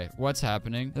 Okay, what's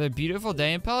happening? Another beautiful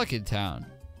day in Pelican Town.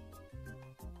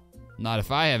 Not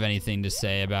if I have anything to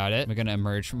say about it. Am I gonna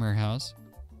emerge from her house?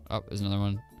 Oh, there's another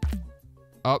one.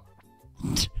 Oh.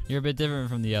 You're a bit different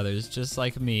from the others, just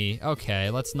like me. Okay,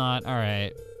 let's not, all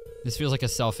right. This feels like a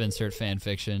self-insert fan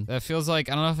fiction. That feels like,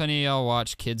 I don't know if any of y'all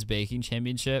watch Kids Baking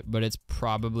Championship, but it's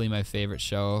probably my favorite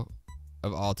show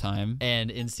of all time. And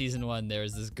in season 1, there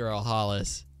was this girl,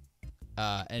 Hollis.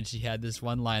 And she had this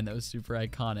one line that was super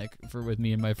iconic with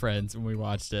me and my friends when we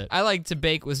watched it. I like to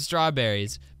bake with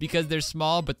strawberries because they're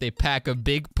small, but they pack a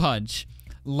big punch,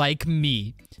 like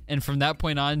me. And from that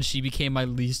point on, she became my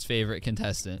least favorite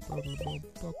contestant.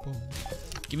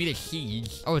 Give me the key.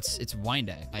 Oh, it's wine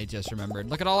day. I just remembered.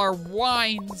 Look at all our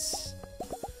wines.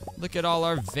 Look at all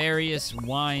our various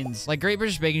wines. Like, Great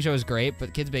British Baking Show is great,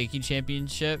 but Kids Baking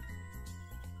Championship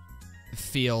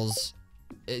feels...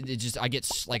 I get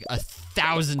like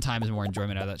 1,000 times more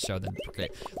enjoyment out of that show than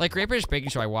Great. Like Great British Baking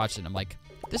Show, I watched it and I'm like,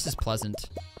 this is pleasant.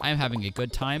 I am having a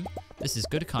good time. This is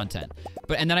good content.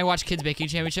 And then I watch Kids Baking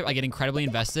Championship, I get incredibly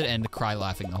invested and cry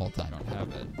laughing the whole time. I don't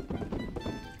have it.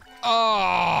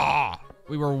 Oh!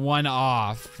 We were 1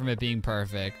 off from it being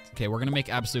perfect. Okay, we're gonna make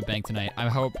absolute bank tonight.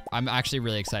 I'm actually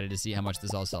really excited to see how much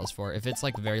this all sells for. If it's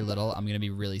like very little, I'm gonna be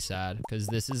really sad because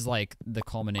this is like the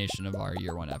culmination of our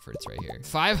year 1 efforts right here.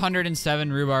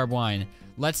 507 rhubarb wine.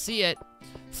 Let's see it.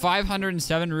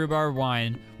 507 rhubarb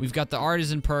wine. We've got the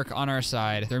artisan perk on our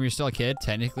side. Therm, you're still a kid?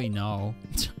 Technically, no.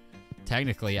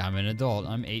 Technically, I'm an adult.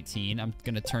 I'm 18. I'm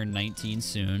gonna turn 19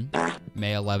 soon.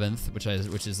 May 11th, which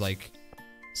is like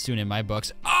soon in my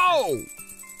books. Oh!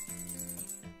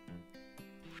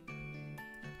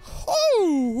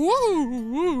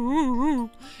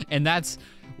 And that's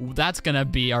gonna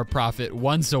be our profit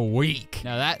once a week.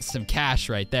 Now that's some cash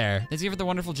right there. Thanks again for the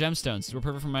wonderful gemstones. These were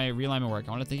perfect for my realignment work.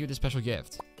 I want to thank you with a special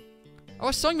gift. Oh,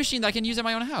 a sewing machine that I can use at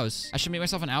my own house. I should make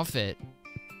myself an outfit.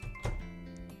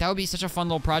 That would be such a fun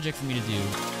little project for me to do.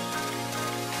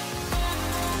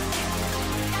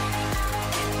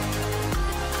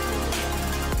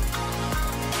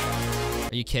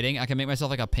 Are you kidding? I can make myself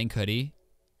like a pink hoodie.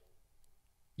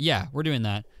 Yeah, we're doing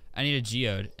that. I need a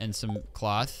geode and some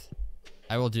cloth.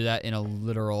 I will do that in a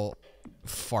literal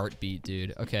fart beat,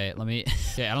 dude. Okay, let me...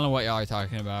 Okay, I don't know what y'all are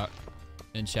talking about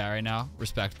in chat right now.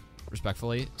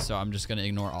 Respectfully. So I'm just gonna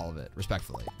ignore all of it.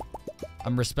 Respectfully.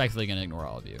 I'm respectfully gonna ignore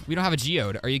all of you. We don't have a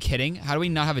geode. Are you kidding? How do we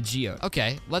not have a geode?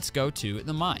 Okay, let's go to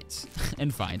the mines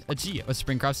and find a geode. What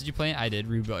spring crops did you plant? I did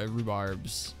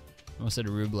rhubarbs. I almost said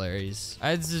rublaries. I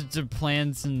had to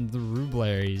plant in the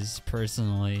rublaries,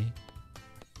 personally.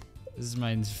 This is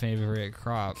my favorite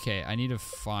crop. Okay, I need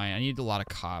a lot of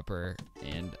copper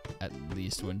and at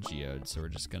least 1 geode, so we're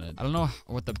just gonna... I don't know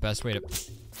what the best way to...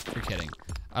 You're kidding.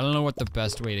 I don't know what the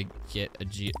best way to get a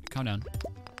geode... Calm down.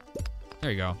 There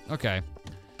you go. Okay.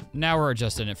 Now we're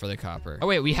adjusting it for the copper. Oh,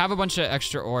 wait, we have a bunch of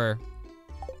extra ore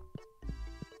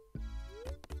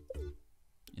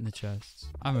in the chests.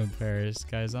 I'm embarrassed,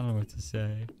 guys. I don't know what to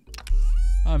say.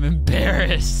 I'm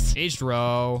embarrassed. Aged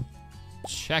roe.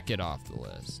 Check it off the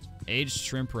list. Aged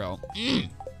shrimp roe.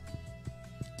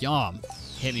 Yum.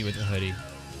 Hit me with the hoodie.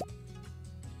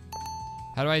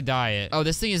 How do I dye it? Oh,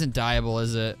 this thing isn't dyeable,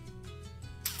 is it?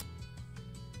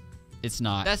 It's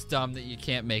not. That's dumb that you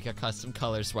can't make a custom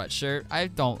color sweatshirt. I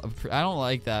don't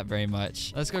like that very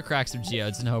much. Let's go crack some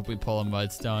geodes and hope we pull a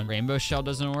mudstone. Rainbow shell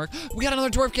doesn't work. We got another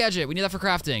dwarf gadget. We need that for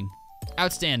crafting.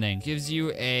 Outstanding. Gives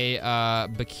you a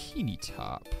bikini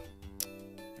top.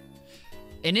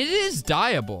 And it is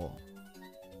dyeable.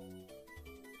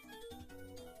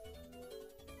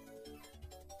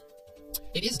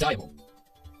 It is dyeable.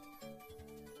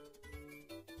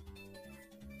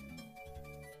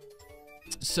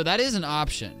 So that is an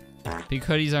option. Pink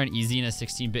hoodies aren't easy in a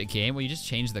 16-bit game. Well, you just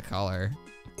change the color.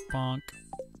 Bonk.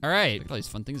 All right, look at all these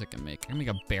fun things I can make. I can make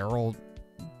a barrel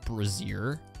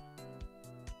brazier.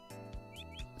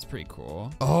 That's pretty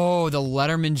cool. Oh, the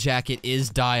Letterman jacket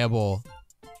is dyeable.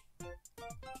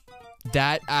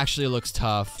 That actually looks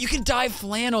tough. You can dye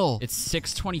flannel. It's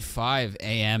 6:25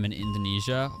 a.m. in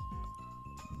Indonesia.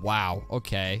 Wow,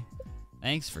 okay.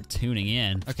 Thanks for tuning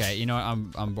in. Okay, you know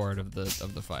what? I'm bored of the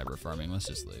fiber farming. Let's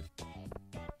just leave.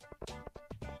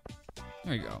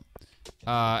 There you go.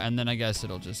 And then I guess the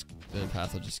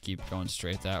path will just keep going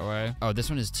straight that way. Oh, this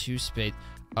one is 2 spade.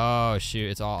 Oh shoot,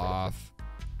 it's all off.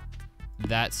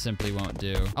 That simply won't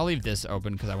do. I'll leave this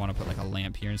open because I want to put like a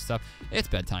lamp here and stuff. It's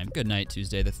bedtime. Good night,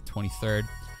 Tuesday the 23rd.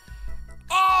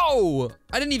 Oh!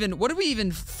 What did we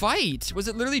even fight? Was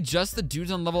it literally just the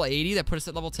dudes on level 80 that put us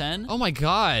at level 10? Oh my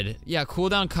god. Yeah,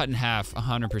 cooldown cut in half,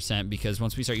 100%, because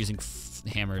once we start using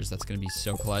hammers, that's gonna be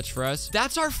so clutch for us.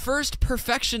 That's our first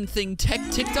perfection thing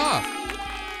ticked off.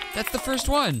 That's the first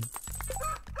one.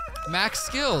 Max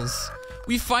skills.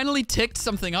 We finally ticked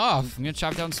something off. I'm gonna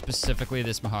chop down specifically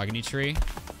this mahogany tree.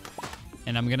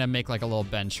 And I'm gonna make like a little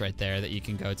bench right there that you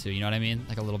can go to, you know what I mean?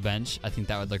 Like a little bench. I think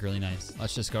that would look really nice.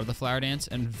 Let's just go to the flower dance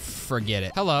and forget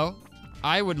it. Hello,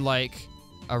 I would like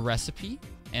a recipe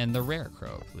and the rare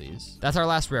crow, please. That's our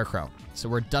last rare crow. So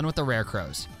we're done with the rare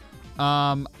crows.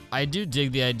 I do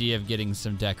dig the idea of getting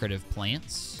some decorative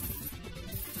plants.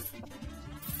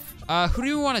 Who do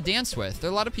you want to dance with? There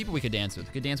are a lot of people we could dance with.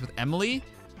 We could dance with Emily.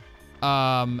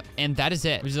 And that is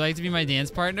it. Would you like to be my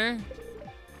dance partner?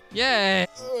 Yay!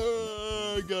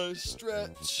 I gotta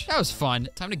stretch. That was fun.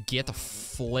 Time to get the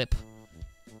flip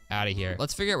out of here.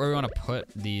 Let's figure out where we want to put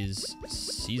these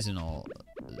seasonal.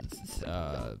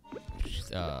 I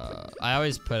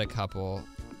always put a couple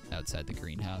outside the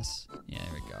greenhouse. Yeah,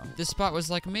 there we go. This spot was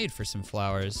like made for some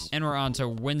flowers. And we're on to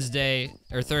Wednesday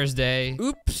or Thursday.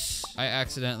 Oops. I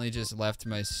accidentally just left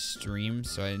my stream,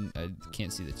 so I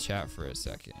can't see the chat for a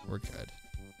second. We're good.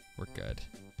 We're good.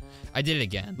 I did it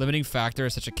again. Limiting factor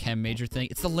is such a chem major thing.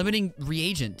 It's the limiting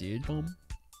reagent, dude. Boom.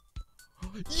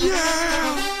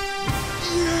 Yeah!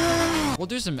 Yeah! We'll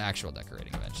do some actual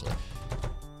decorating eventually.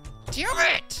 Damn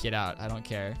it! Get out. I don't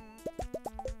care.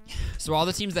 So all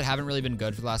the teams that haven't really been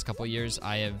good for the last couple of years,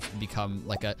 I have become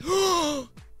like a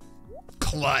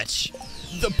clutch.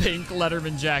 The pink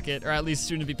Letterman jacket, or at least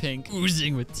soon to be pink,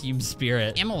 oozing with team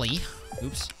spirit. Emily.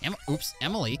 Oops.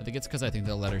 Emily. I think it's because I think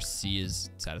the letter C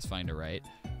is satisfying to write.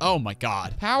 Oh my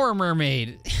god. Power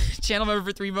Mermaid. Channel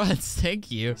member for 3 months. Thank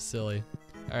you. Silly.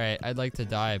 All right, I'd like to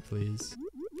die, please.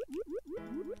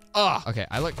 Oh, okay,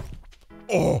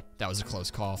 oh, that was a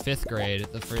close call. 5th grade,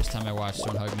 the first time I watched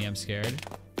Don't Hug Me, I'm Scared.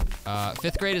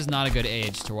 5th grade is not a good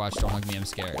age to watch Don't Hug Me, I'm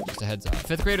Scared. Just a heads up.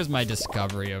 5th grade was my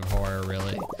discovery of horror,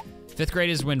 really. 5th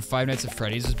grade is when Five Nights at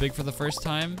Freddy's was big for the first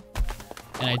time.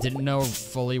 And I didn't know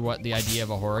fully what the idea of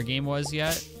a horror game was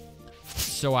yet.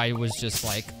 So I was just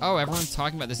like, oh, everyone's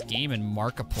talking about this game and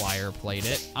Markiplier played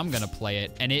it. I'm gonna play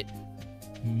it. And it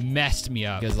messed me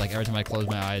up. Because like every time I close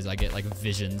my eyes, I get like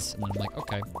visions. And I'm like,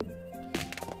 okay.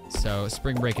 So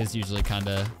spring break is usually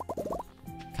kinda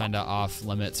off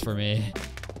limits for me.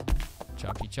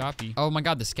 Choppy choppy. Oh my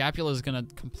god, the scapula is gonna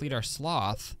complete our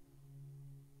sloth.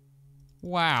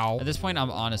 Wow. At this point, I'm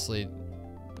honestly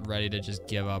ready to just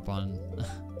give up on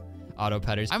auto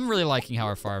petters. I'm really liking how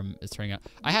our farm is turning out.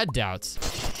 I had doubts.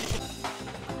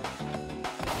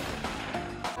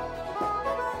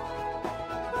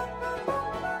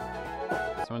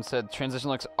 Someone said transition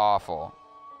looks awful.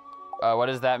 What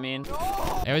does that mean?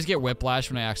 I always get whiplash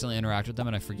when I accidentally interact with them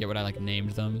and I forget what I like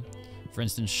named them. For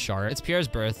instance, Shart. It's Pierre's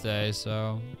birthday,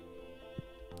 so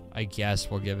I guess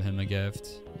we'll give him a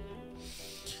gift.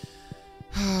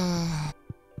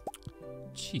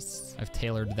 Jeez, I've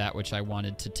tailored that which I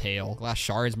wanted to tail. Glass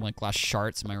shards, more like glass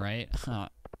sharts, am I right? Huh.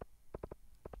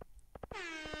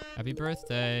 Happy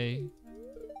birthday.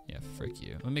 Yeah, frick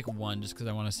you. I'm gonna make one just because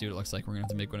I want to see what it looks like. We're gonna have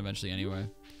to make one eventually anyway.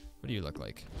 What do you look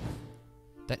like?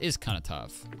 That is kind of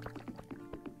tough.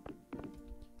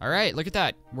 All right, look at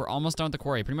that. We're almost done with the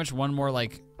quarry. Pretty much one more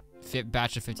like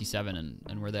batch of 57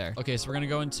 and we're there. Okay, so we're gonna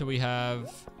go until we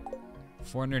have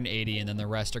 480 and then the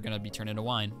rest are gonna be turned into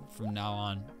wine from now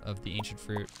on of the ancient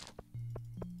fruit.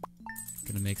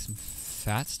 Gonna make some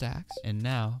fat stacks. And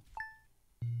now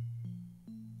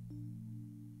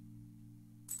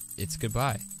it's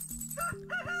goodbye.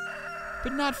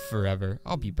 But not forever.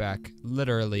 I'll be back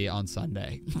literally on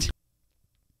Sunday.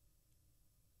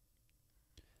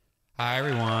 Hi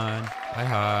everyone.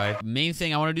 Hi. Main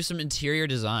thing, I want to do some interior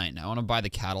design. I want to buy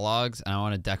the catalogs and I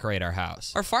want to decorate our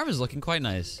house. Our farm is looking quite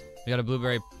nice. We got a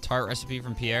blueberry tart recipe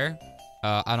from Pierre.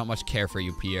 I don't much care for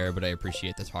you, Pierre, but I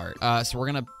appreciate the tart. So we're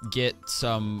gonna get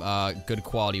some good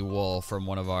quality wool from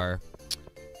one of our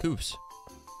Oops.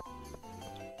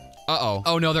 Uh-oh.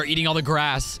 Oh no, they're eating all the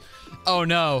grass. Oh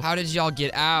no. How did y'all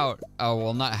get out? Oh,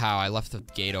 well, not how. I left the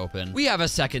gate open. We have a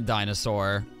second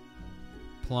dinosaur.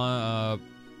 Plunt.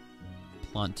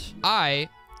 I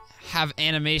have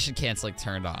animation canceling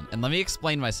turned on. And let me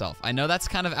explain myself. I know that's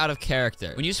kind of out of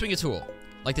character. When you swing a tool,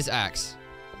 like this axe,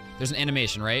 there's an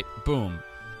animation, right? Boom.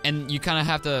 And you kind of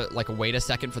have to like wait a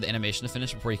second for the animation to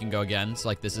finish before you can go again. So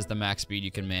like this is the max speed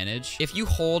you can manage. If you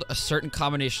hold a certain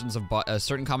combination of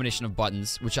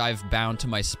buttons, which I've bound to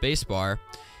my space bar,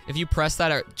 if you press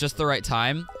that at just the right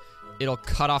time, it'll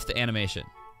cut off the animation.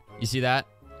 You see that?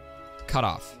 Cut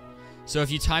off. So if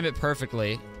you time it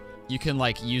perfectly, you can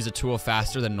like use a tool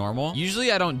faster than normal.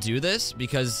 Usually I don't do this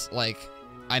because like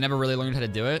I never really learned how to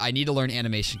do it. I need to learn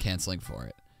animation canceling for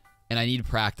it. And I need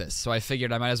practice, so I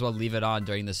figured I might as well leave it on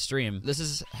during this stream. This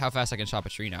is how fast I can chop a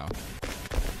tree now.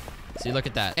 See, look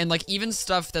at that. And like even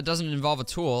stuff that doesn't involve a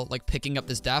tool, like picking up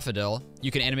this daffodil,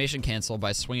 you can animation cancel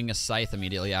by swinging a scythe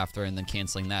immediately after and then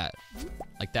canceling that.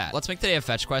 Like that. Let's make today a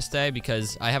fetch quest day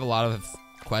because I have a lot of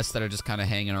quests that are just kind of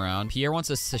hanging around. Pierre wants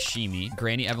a sashimi.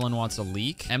 Granny Evelyn wants a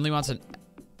leek. Emily wants an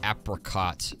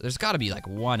apricot. There's gotta be like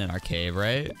one in our cave,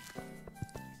 right?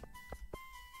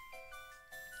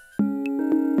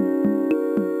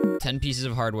 Ten pieces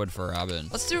of hardwood for Robin.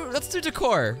 Let's do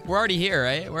decor. We're already here,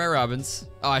 right? We're at Robin's.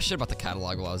 Oh, I should have bought the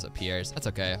catalog while I was at Pierre's. That's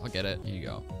okay. I'll get it. Here you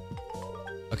go.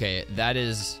 Okay, that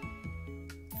is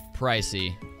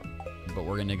pricey, but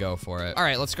we're gonna go for it. All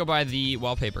right, let's go buy the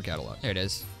wallpaper catalog. There it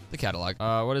is. The catalog.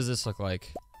 What does this look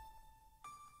like?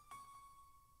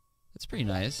 It's pretty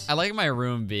nice. I like my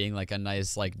room being like a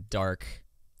nice, like dark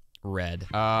red.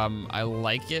 I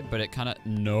like it, but it kind of,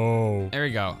 no. There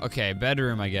we go. Okay,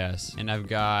 bedroom, I guess. And I've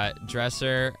got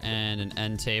dresser and an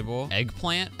end table.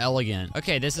 Eggplant, elegant.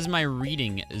 Okay, this is my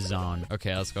reading zone.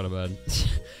 Okay, let's go to bed.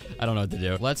 I don't know what to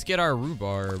do. Let's get our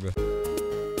rhubarb.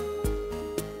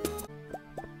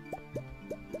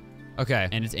 Okay,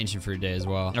 and it's ancient fruit day as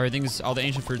well. All the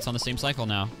ancient fruits on the same cycle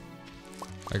now.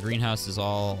 Our greenhouse is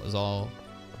all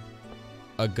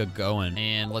a good going.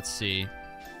 And let's see.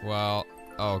 Well,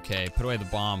 okay, put away the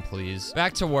bomb, please.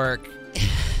 Back to work.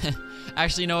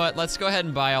 Actually, you know what? Let's go ahead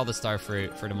and buy all the star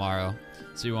fruit for tomorrow,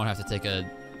 so we won't have to take a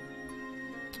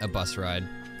bus ride.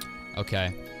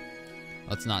 Okay.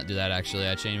 Let's not do that, actually.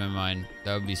 I changed my mind.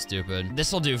 That would be stupid.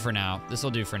 This'll do for now.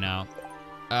 This'll do for now.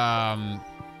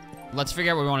 Let's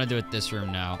figure out what we want to do with this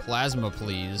room now. Plasma,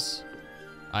 please.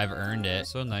 I've earned it.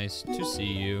 So nice to see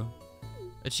you.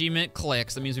 Achievement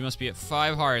clicks. That means we must be at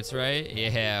 5 hearts, right?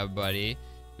 Yeah, buddy.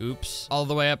 Oops. All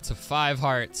the way up to 5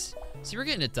 hearts. See, we're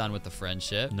getting it done with the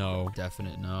friendship. No.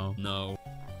 Definite no. No.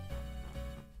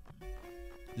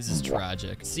 This is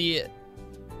tragic. See,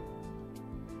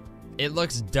 it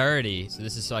looks dirty. So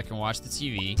this is so I can watch the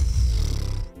TV.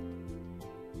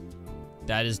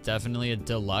 That is definitely a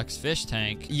deluxe fish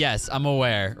tank. Yes, I'm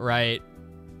aware, right?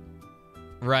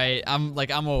 Right, I'm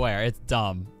aware. It's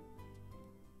dumb.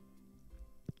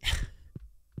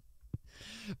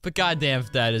 But goddamn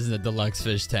if that isn't a deluxe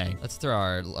fish tank. Let's throw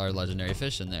our legendary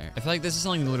fish in there. I feel like this is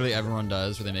something literally everyone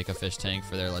does where they make a fish tank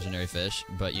for their legendary fish.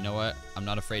 But you know what? I'm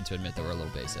not afraid to admit that we're a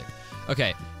little basic.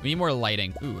 Okay, we need more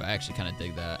lighting. Ooh, I actually kind of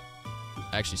dig that.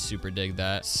 I actually super dig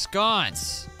that.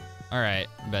 Sconce! All right,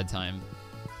 bedtime.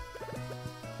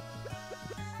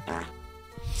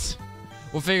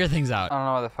 We'll figure things out. I don't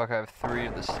know why the fuck I have 3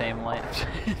 of the same lights.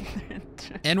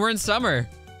 And we're in summer.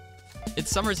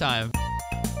 It's summertime.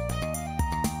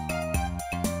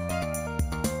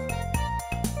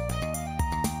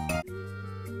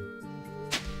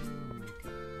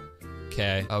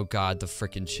 Okay. Oh god, the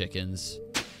frickin' chickens.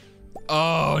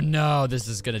 Oh no, this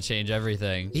is gonna change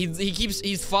everything.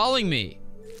 He's following me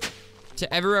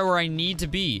to everywhere where I need to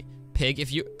be. Pig,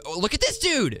 if you, oh, look at this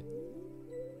dude.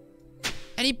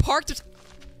 And he parked.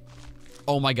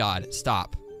 Oh my god,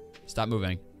 stop. Stop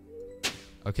moving.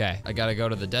 Okay, I gotta go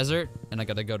to the desert and I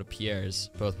gotta go to Pierre's,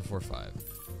 both before 5.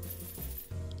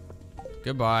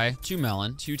 Goodbye. 2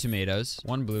 melon, 2 tomatoes,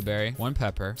 1 blueberry, 1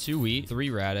 pepper, 2 wheat, 3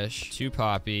 radish, 2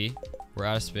 poppy. We're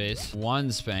out of space.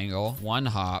 1 spangle, 1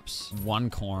 hops, 1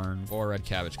 corn, 4 red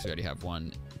cabbage because we already have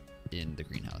 1 in the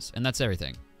greenhouse. And that's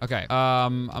everything. Okay,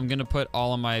 I'm gonna put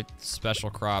all of my special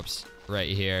crops right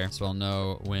here so I'll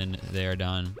know when they're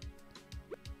done.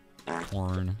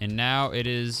 Corn. And now it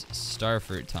is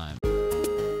starfruit time.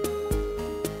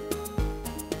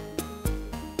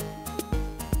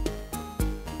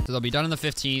 So they'll be done on the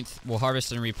 15th. We'll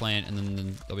harvest and replant, and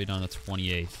then they'll be done on the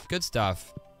 28th. Good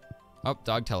stuff. Oh,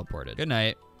 dog teleported. Good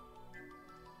night.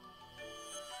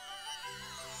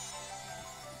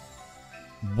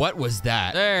 What was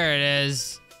that? There it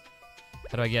is.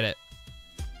 How do I get it?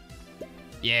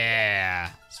 Yeah.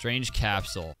 Strange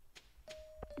capsule.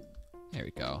 There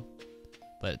we go.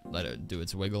 Let it do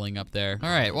its wiggling up there. All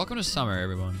right, welcome to summer,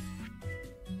 everyone.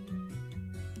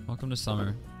 Welcome to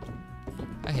summer.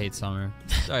 I hate summer.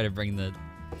 Sorry to bring the...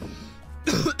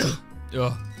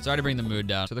 Ugh. Sorry to bring the mood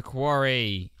down. To the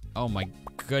quarry. Oh my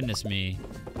goodness me.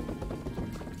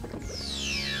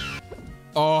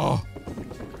 Oh.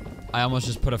 I almost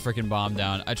just put a freaking bomb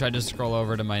down. I tried to scroll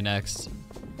over to my next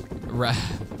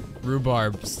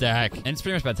rhubarb stack. And it's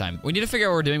pretty much bedtime. We need to figure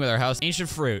out what we're doing with our house. Ancient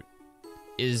fruit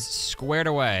is squared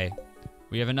away.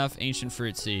 We have enough ancient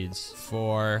fruit seeds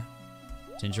for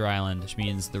Ginger Island, which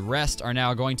means the rest are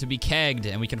now going to be kegged,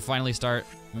 and we can finally start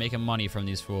making money from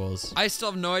these fools. I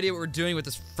still have no idea what we're doing with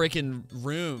this freaking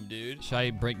room, dude. Should I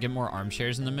get more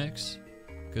armchairs in the mix?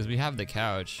 Because we have the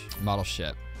couch. Model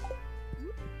ship.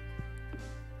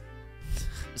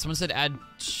 Someone said add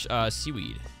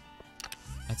seaweed.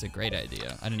 That's a great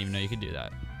idea. I didn't even know you could do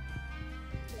that.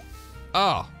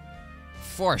 Oh,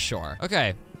 for sure.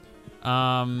 Okay.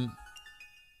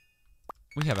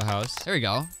 We have a house. There we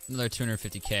go. Another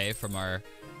 250K from our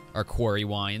quarry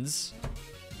wines.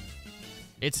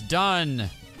 It's done.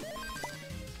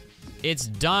 It's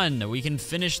done. We can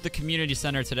finish the community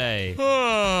center today.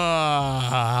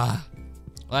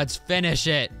 Let's finish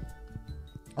it.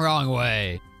 Wrong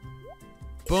way.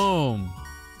 Boom.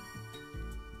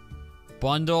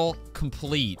 Bundle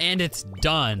complete. And it's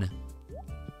done.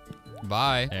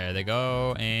 Bye. There they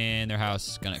go. And their house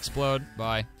is gonna explode.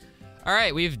 Bye. All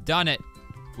right, we've done it.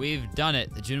 We've done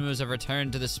it. The Junimos have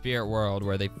returned to the spirit world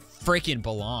where they freaking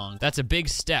belong. That's a big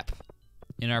step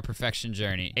in our perfection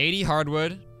journey. 80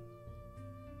 hardwood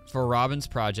for Robin's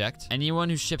project. Anyone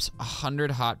who ships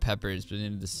 100 hot peppers by the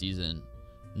end of the season.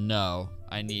 No,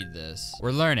 I need this.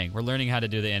 We're learning. We're learning how to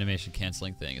do the animation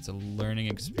canceling thing. It's a learning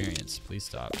experience. Please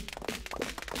stop.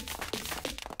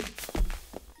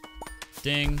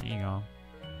 Ding. There you go.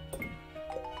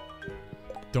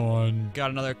 Done.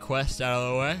 Got another quest out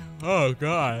of the way. Oh,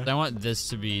 God. I want this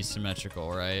to be symmetrical,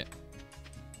 right?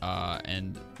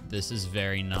 And this is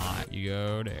very not. You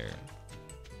go there.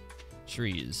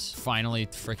 Trees. Finally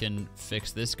frickin'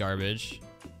 fix this garbage.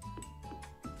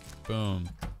 Boom.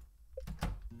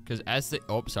 Because as the...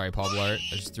 Oh, sorry, Paul Blart.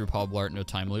 I just threw Paul Blart into a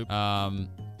time loop.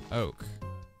 Oak.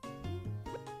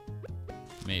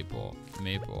 Maple.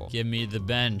 Maple. Give me the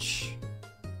bench.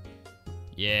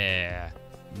 Yeah.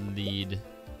 Lead.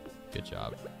 Good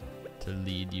job. To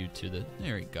lead you to the...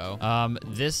 There we go.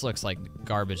 This looks like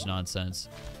garbage nonsense.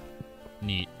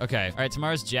 Neat. Okay. All right,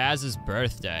 tomorrow's Jazz's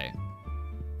birthday.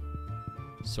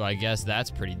 So I guess that's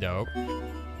pretty dope.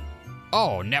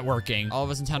 Oh, networking. All of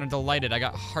us in town are delighted. I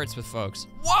got hearts with folks.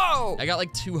 Whoa! I got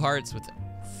like 2 hearts with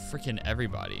freaking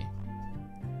everybody.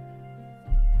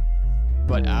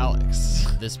 But Alex.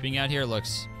 This being out here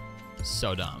looks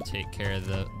so dumb. Take care of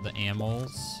the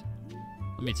animals.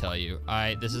 Let me tell you,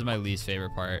 this is my least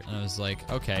favorite part. And I was like,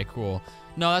 okay, cool.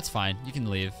 No, that's fine. You can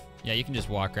leave. Yeah, you can just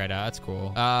walk right out. That's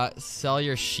cool. Sell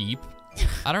your sheep.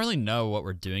 I don't really know what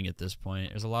we're doing at this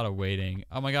point. There's a lot of waiting.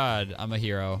 Oh my God, I'm a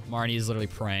hero. Marnie is literally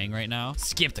praying right now.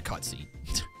 Skip the cutscene.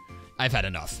 I've had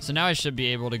enough. So now I should be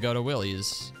able to go to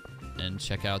Willie's and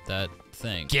check out that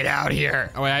thing. Get out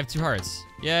here. Oh wait, I have 2 hearts.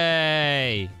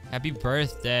 Yay. Happy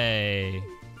birthday.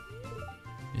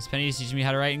 Miss Penny is teaching me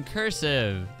how to write in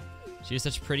cursive. She has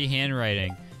such pretty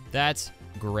handwriting. That's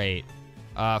great.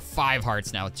 5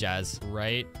 hearts now with Jazz.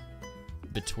 Right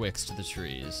betwixt the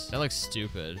trees. That looks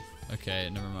stupid. Okay,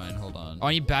 never mind. Hold on. Oh,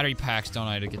 I need battery packs, don't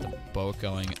I, to get the boat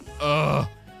going? Ugh.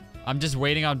 I'm just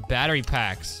waiting on battery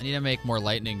packs. I need to make more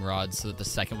lightning rods so that the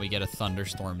second we get a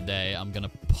thunderstorm day, I'm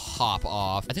gonna pop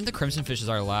off. I think the crimson fish is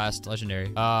our last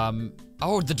legendary.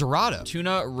 Oh, the Dorado.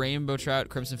 Tuna, rainbow trout,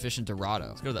 crimson fish, and Dorado.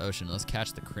 Let's go to the ocean. Let's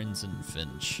catch the crimson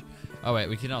finch. Oh, wait,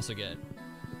 we can also get...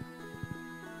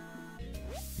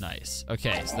 Nice.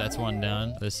 Okay, so that's one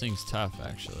down. This thing's tough,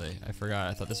 actually. I forgot.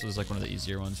 I thought this was like one of the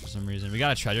easier ones for some reason. We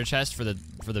got a treasure chest for the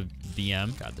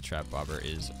VM. God, the trap bobber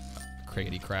is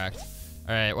crickety cracked.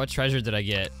 All right, what treasure did I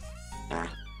get?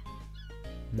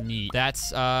 Neat.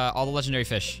 That's all the legendary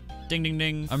fish. Ding, ding,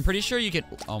 ding. I'm pretty sure you get...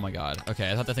 Oh my God.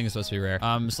 Okay, I thought that thing was supposed to be rare.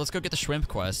 So let's go get the shrimp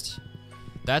quest.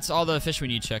 That's all the fish we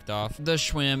need checked off. The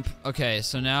shrimp. Okay,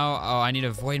 so now... Oh, I need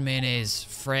a void mayonnaise.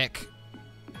 Frick.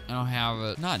 I don't have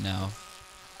it. Not now.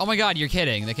 Oh my God, you're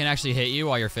kidding. They can actually hit you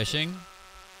while you're fishing?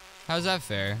 How's that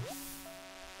fair?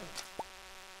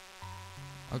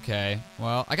 Okay,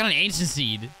 well, I got an ancient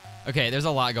seed. Okay, there's a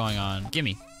lot going on.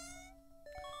 Gimme.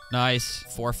 Nice.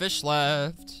 4 fish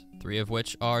left. 3 of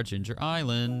which are Ginger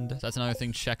Island. That's another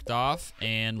thing checked off.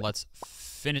 And let's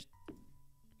finish.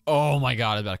 Oh my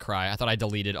God, I'm about to cry. I thought I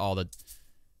deleted all the...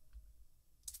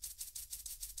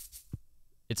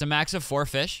 It's a max of 4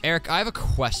 fish. Eric, I have a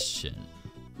question.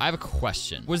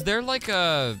 Was there like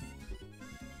a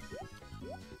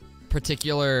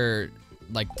particular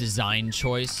like design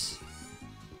choice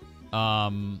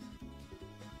behind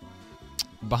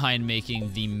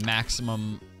making the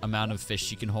maximum amount of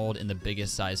fish you can hold in the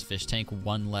biggest size fish tank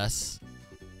one less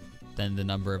than the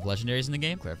number of legendaries in the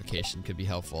game? Clarification could be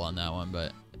helpful on that one,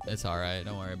 but it's all right.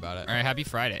 Don't worry about it. All right, happy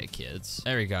Friday, kids.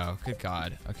 There we go. Good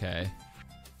God. Okay.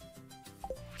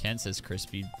 Kent says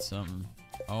crispy something.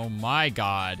 Oh my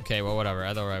God. Okay, well, whatever.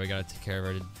 Either way, we gotta take care of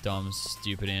our dumb,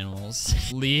 stupid animals.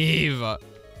 Leave.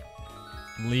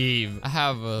 Leave. I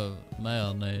have a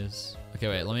mayonnaise. Okay,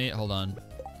 wait, let me, hold on.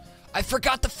 I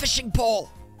forgot the fishing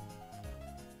pole.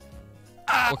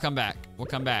 Ah! We'll come back. We'll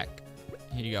come back.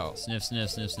 Here you go. Sniff, sniff,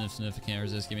 sniff, sniff, sniff. I can't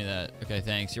resist. Give me that. Okay,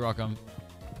 thanks. You're welcome.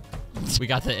 We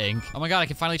got the ink. Oh my God, I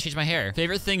can finally change my hair.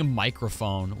 Favorite thing,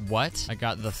 microphone. What? I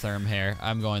got the Therm hair.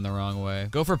 I'm going the wrong way.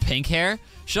 Go for pink hair?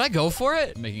 Should I go for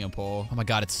it? I'm making a poll. Oh my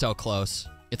God, it's so close.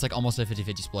 It's like almost a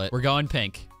 50-50 split. We're going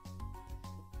pink.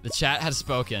 The chat has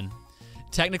spoken.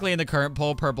 Technically in the current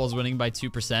poll, purple is winning by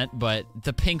 2%, but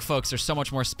the pink folks are so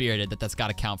much more spirited that that's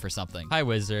gotta count for something. Hi,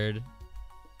 wizard.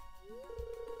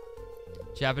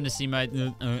 Did you happen to see my...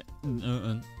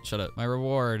 Shut up. My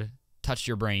reward. Touched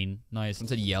your brain. Nice. Someone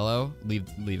said yellow. Leave,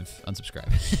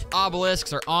 unsubscribe.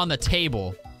 Obelisks are on the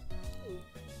table.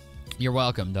 You're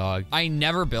welcome, dog. I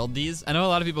never build these. I know a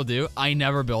lot of people do. I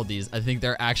never build these. I think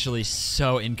they're actually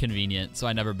so inconvenient, so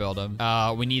I never build them.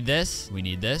 We need this. We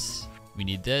need this. We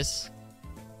need this.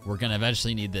 We're gonna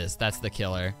eventually need this. That's the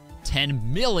killer.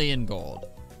 10 million gold.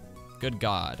 Good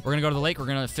God. We're gonna go to the lake. We're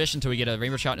gonna fish until we get a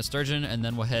rainbow trout and a sturgeon, and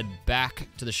then we'll head back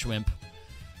to the shrimp.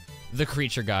 The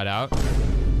creature got out.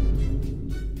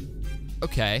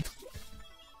 Okay.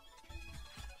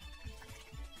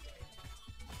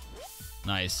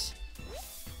 Nice.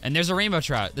 And there's a rainbow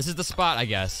trout. This is the spot, I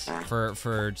guess,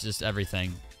 for just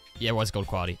everything. Yeah, it was gold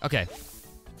quality. Okay.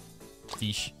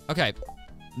 Fish. Okay.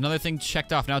 Another thing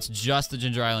checked off. Now it's just the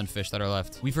Ginger Island fish that are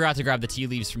left. We forgot to grab the tea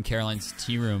leaves from Caroline's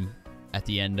tea room at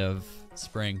the end of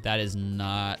spring. That is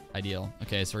not ideal.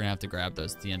 Okay, so we're gonna have to grab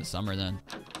those at the end of summer then.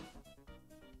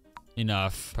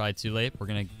 Enough. Probably too late. We're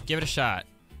gonna give it a shot.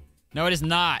 No, it is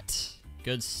not.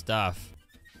 Good stuff.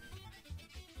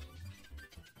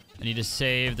 I need to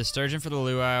save the sturgeon for the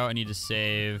luau. I need to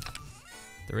save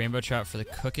the rainbow trout for the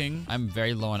cooking. I'm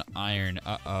very low on iron.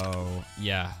 Uh-oh.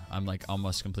 Yeah, I'm like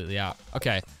almost completely out.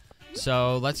 Okay,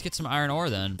 so let's get some iron ore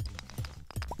then.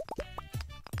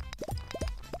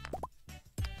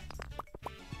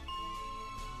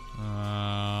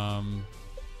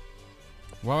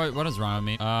 What is wrong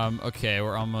with me? Okay,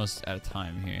 we're almost out of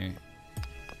time here.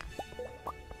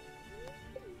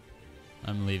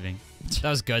 I'm leaving.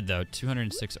 That was good though.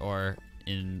 206 ore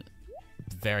in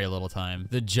very little time.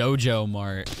 The JoJo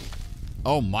Mart.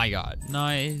 Oh my God.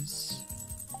 Nice.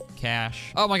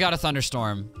 Cash. Oh my God, a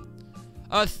thunderstorm.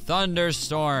 A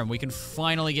thunderstorm. We can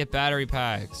finally get battery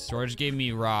packs. George gave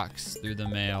me rocks through the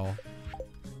mail.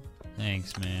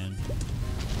 Thanks, man.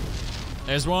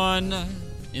 There's one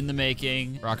in the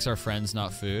making. Rocks are friends,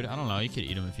 not food. I don't know. You could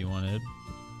eat them if you wanted.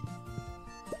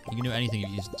 You can do anything if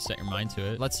you set your mind to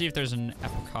it. Let's see if there's an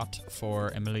apricot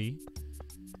for Emily.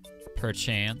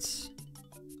 Perchance.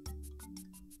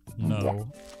 No.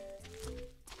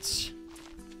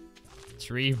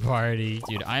 Tree party.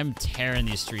 Dude, I am tearing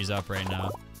these trees up right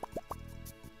now.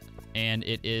 And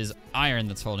it is iron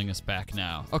that's holding us back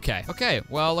now. Okay, okay,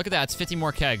 well, look at that. It's 50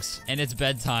 more kegs. And it's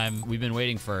bedtime. We've been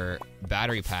waiting for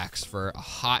battery packs for a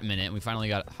hot minute. We finally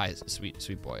got, hi,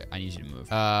 sweet boy. I need you to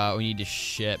move. We need to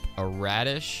ship a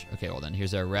radish. Okay, well then,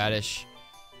 here's a radish.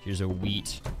 Here's a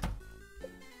wheat.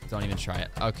 Don't even try it.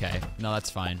 Okay, no, that's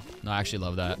fine. No, I actually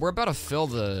love that. We're about to fill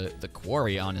the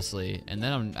quarry, honestly. And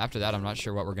then after that, I'm not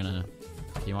sure what we're gonna...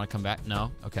 You want to come back? No?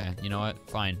 Okay, you know what?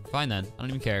 Fine. Fine then. I don't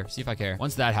even care. See if I care.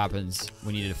 Once that happens,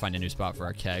 we need to find a new spot for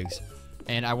our kegs.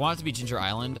 And I want it to be Ginger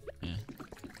Island.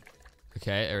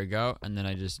 Okay, there we go. And then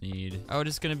I just need... Oh,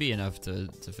 it's gonna be enough to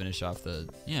finish off the...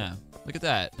 Yeah, look at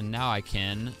that. And now I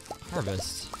can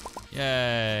harvest.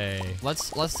 Yay.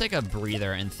 Let's take a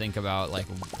breather and think about like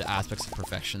the aspects of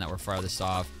perfection that we're farthest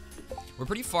off. We're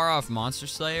pretty far off Monster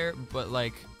Slayer, but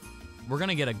like... We're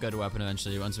gonna get a good weapon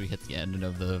eventually once we hit the end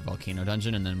of the volcano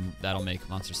dungeon, and then that'll make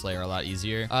Monster Slayer a lot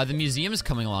easier. The museum is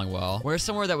coming along well. We're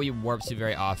somewhere that we warp to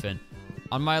very often.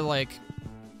 On my like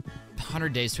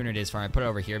 100 days, 200 days farm, I put it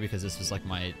over here because this was like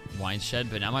my wine shed,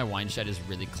 but now my wine shed is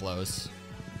really close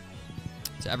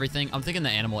to everything. I'm thinking the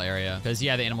animal area, because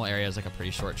yeah, the animal area is like a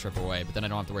pretty short trip away, but then I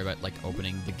don't have to worry about like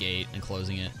opening the gate and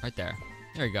closing it. Right there.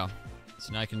 There we go.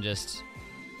 So now I can just,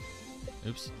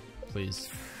 oops, please.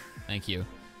 Thank you.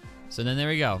 So then there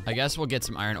we go. I guess we'll get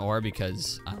some iron ore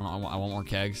because I don't know, I want more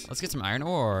kegs. Let's get some iron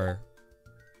ore.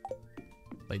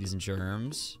 Ladies and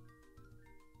germs.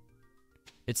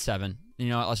 It's 7. You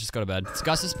know what, let's just go to bed. It's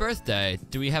Gus's birthday.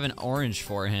 Do we have an orange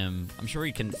for him? I'm sure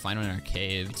we can find one in our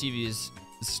cave. TV is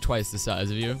twice the size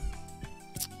of you.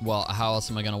 Well, how else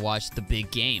am I gonna watch the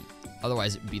big game?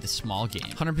 Otherwise, it would be the small game.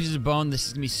 100 pieces of bone. This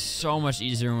is gonna be so much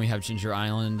easier when we have Ginger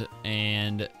Island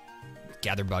and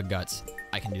gather bug guts.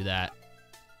 I can do that.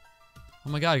 Oh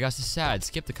my god, Gus is sad.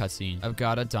 Skip the cutscene. I've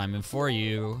got a diamond for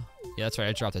you. Yeah, that's right.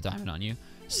 I dropped a diamond on you.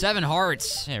 7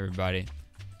 hearts. Hey, everybody.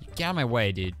 Get out of my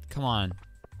way, dude. Come on.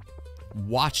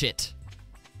 Watch it.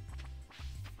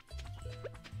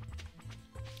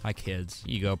 Hi, kids.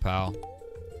 Here you go, pal.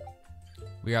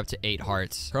 We're up to 8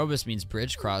 hearts. Krobus means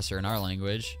bridge crosser in our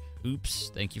language.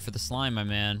 Oops. Thank you for the slime, my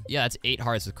man. Yeah, that's 8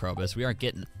 hearts with Krobus. We are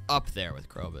getting up there with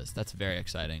Krobus. That's very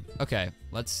exciting. Okay,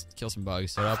 let's kill some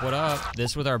bugs. What up, what up?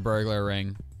 This with our burglar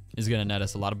ring is gonna net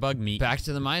us a lot of bug meat. Back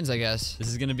to the mines, I guess. This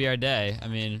is gonna be our day. I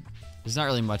mean, there's not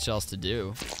really much else to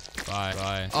do. Bye,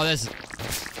 bye. Oh, this...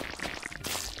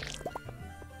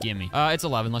 Gimme. It's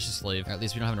 11. Let's just leave. Or at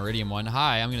least we don't have an iridium one.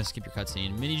 Hi, I'm gonna skip your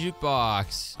cutscene. Mini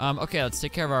jukebox. Okay, let's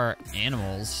take care of our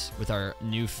animals with our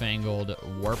newfangled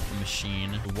warp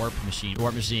machine. Warp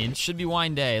machine. Should be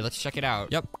wine day. Let's check it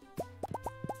out. Yep.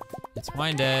 It's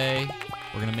wine day.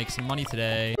 We're gonna make some money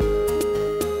today.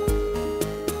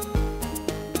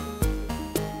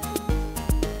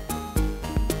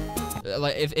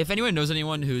 Like, if anyone knows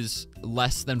anyone who's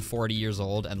less than 40 years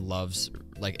old and loves,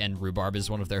 like, and rhubarb is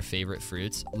one of their favorite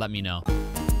fruits, let me know. What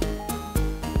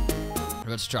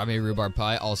about strawberry rhubarb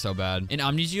pie? Also bad. An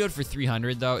Omni Geode for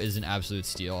 300, though, is an absolute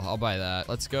steal. I'll buy that.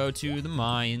 Let's go to the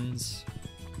mines.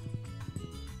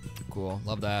 Cool.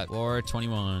 Love that. Floor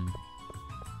 21.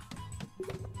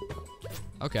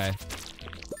 Okay.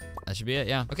 That should be it,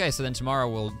 yeah. Okay, so then tomorrow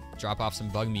we'll drop off some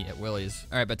bug meat at Willie's.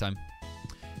 All right, bedtime.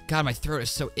 God, my throat is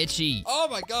so itchy. Oh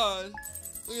my god.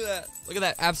 Look at that. Look at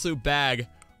that absolute bag.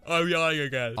 I'm yelling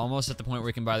again. Almost at the point where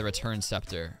we can buy the return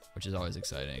scepter, which is always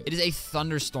exciting. It is a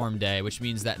thunderstorm day, which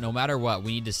means that no matter what,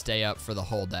 we need to stay up for the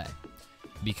whole day.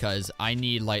 Because I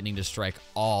need lightning to strike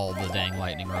all the dang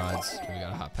lightning rods. Okay, we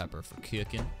got a hot pepper for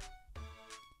cooking.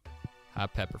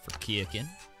 Hot pepper for cooking.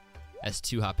 That's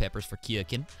 2 hot peppers for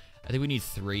cooking. I think we need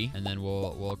 3, and then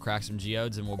we'll crack some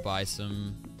geodes and we'll buy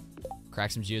some...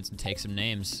 Crack some geodes and take some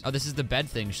names. Oh, this is the bed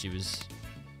thing she was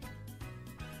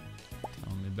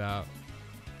telling me about.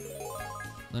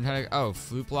 Learn how to, oh,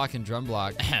 flute block and drum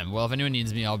block. Well, if anyone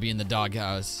needs me, I'll be in the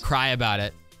doghouse. Cry about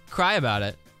it. Cry about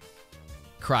it.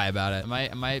 Cry about it.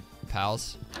 Am I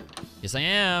pals? Yes, I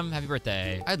am. Happy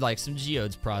birthday. I'd like some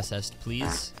geodes processed,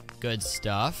 please. Good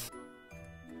stuff.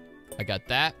 I got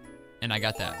that, and I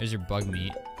got that. There's your bug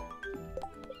meat.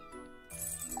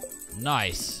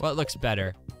 Nice. What looks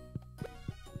better?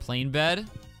 Plain bed?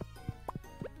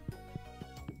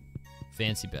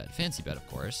 Fancy bed. Fancy bed, of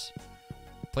course.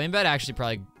 Plain bed actually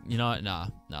probably, you know what? Nah,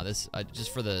 this,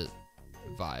 just for the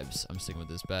vibes, I'm sticking with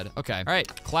this bed. Okay, all right,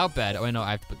 clout bed. Oh, I know,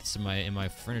 I have to put this in my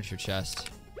furniture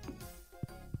chest.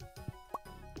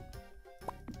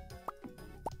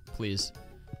 Please.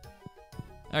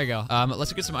 There you go.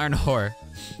 Let's get some iron ore.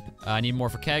 I need more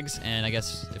for kegs, and I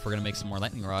guess if we're gonna make some more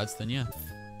lightning rods, then yeah.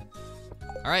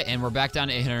 All right, and we're back down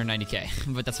to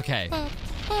 890K, but that's okay.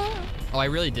 Oh, I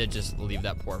really did just leave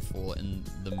that poor fool in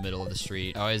the middle of the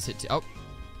street. Oh, is it? Oh,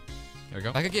 there we go.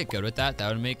 If I could get good with that, that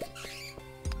would make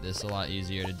this a lot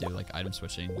easier to do, like, item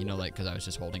switching. You know, like, because I was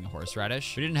just holding a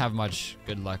horseradish. We didn't have much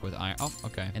good luck with iron. Oh,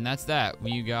 okay. And that's that.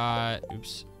 We got,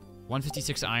 oops,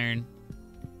 156 iron,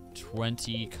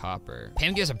 20 copper.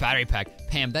 Pam gives a battery pack.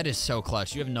 Pam, that is so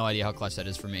clutch. You have no idea how clutch that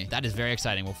is for me. That is very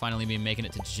exciting. We'll finally be making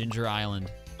it to Ginger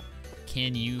Island.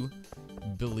 Can you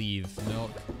believe?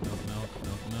 Milk, milk, milk,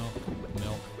 milk, milk,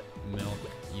 milk, milk.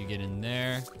 You get in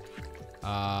there.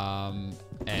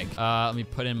 Egg. Let me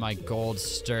put in my gold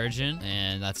sturgeon,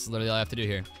 and that's literally all I have to do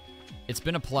here. It's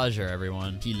been a pleasure,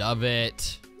 everyone. He love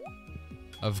it.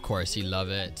 Of course, he love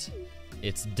it.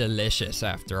 It's delicious,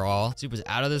 after all. Soup is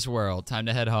out of this world. Time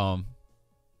to head home.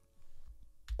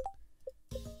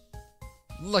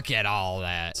 Look at all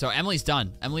that. So Emily's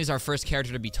done. Emily's our first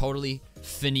character to be totally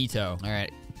finito. All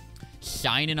right.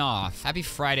 Signing off. Happy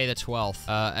Friday the 12th.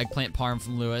 Eggplant parm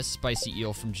from Lewis. Spicy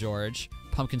eel from George.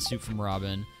 Pumpkin soup from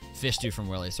Robin. Fish stew from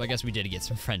Willie. So I guess we did get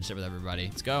some friendship with everybody.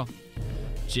 Let's go.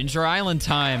 Ginger Island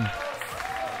time.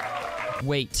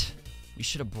 Wait. We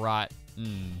should have brought...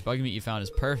 bug meat you found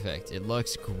is perfect. It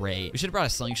looks great. We should have brought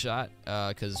a slingshot,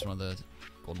 because one of the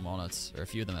golden walnuts, or a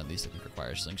few of them at least, I think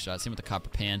require a slingshot. Same with the copper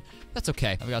pan. That's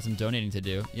okay. I've got some donating to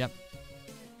do. Yep.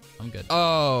 I'm good.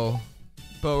 Oh.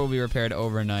 Boat will be repaired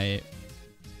overnight.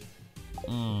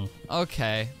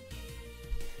 Okay.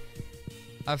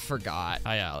 I forgot.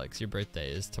 Hi, Alex. Your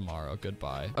birthday is tomorrow.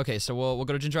 Goodbye. Okay, so we'll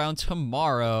go to Ginger Island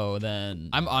tomorrow then.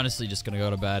 I'm honestly just gonna go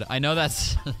to bed. I know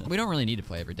that's... we don't really need to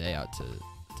play every day out to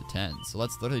 10, so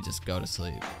let's literally just go to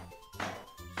sleep.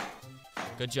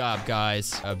 Good job,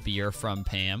 guys. A beer from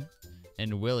Pam.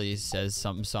 And Willie says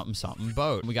something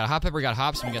boat. We got hot pepper, we got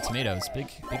hops, and we got tomatoes. Big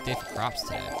day for crops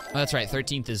today. Oh, that's right.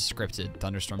 13th is scripted.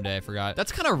 Thunderstorm day. I forgot.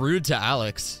 That's kind of rude to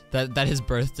Alex that his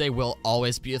birthday will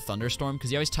always be a thunderstorm because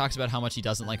he always talks about how much he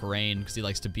doesn't like rain because he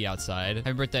likes to be outside.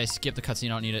 Happy birthday. Skip the cutscene.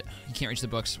 I don't need it. You can't reach the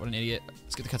books. What an idiot.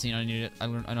 Skip the cutscene. I don't need it. I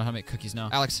know how to make cookies now.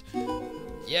 Alex.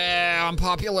 Yeah, I'm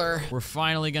popular. We're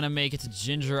finally gonna make it to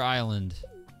Ginger Island.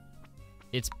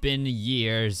 It's been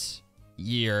years.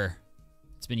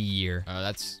 It's been a year.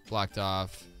 That's blocked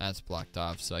off. That's blocked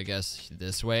off. So I guess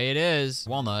this way it is.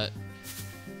 Walnut.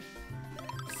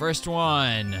 First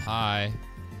one. Hi.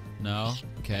 No?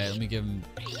 Okay, let me give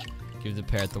the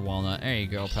parrot the walnut. There you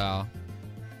go, pal.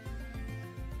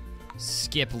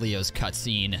 Skip Leo's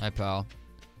cutscene. Hi, pal.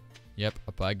 Yep,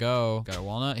 up I go. Got a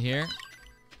walnut here.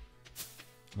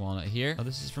 Walnut here. Oh,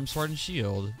 this is from Sword and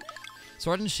Shield.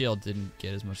 Sword and Shield didn't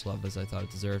get as much love as I thought it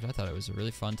deserved. I thought it was a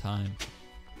really fun time.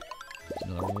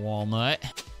 Another walnut.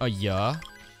 Oh, yeah.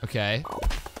 Okay.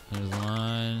 There's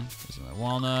one. There's another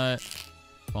walnut.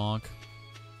 Bonk.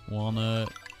 Walnut.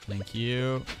 Thank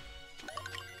you.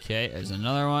 Okay, there's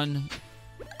another one.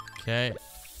 Okay.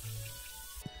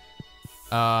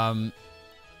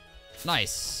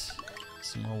 Nice.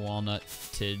 Some more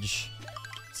walnut-tige.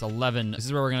 It's 11. This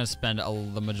is where we're gonna spend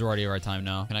the majority of our time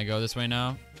now. Can I go this way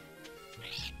now?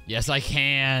 Yes, I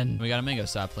can. We got a mango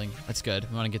sapling. That's good.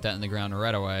 We want to get that in the ground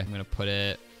right away. I'm going to put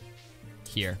it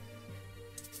here.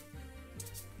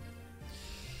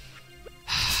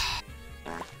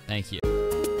 Thank you.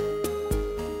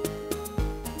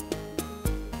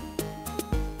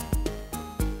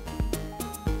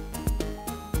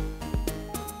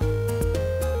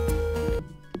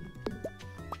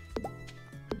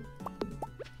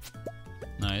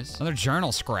 Nice. Another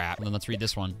journal scrap. And then let's read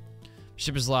this one.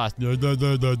 Ship is lost. Okay.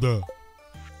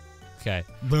 Can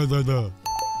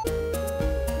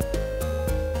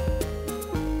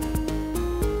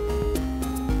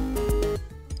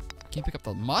you pick up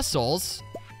the mussels?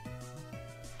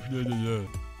 Give me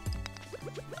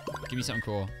something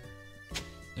cool.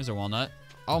 There's a walnut.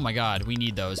 Oh my god, we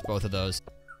need those, both of those.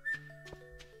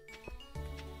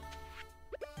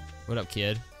 What up,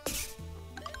 kid?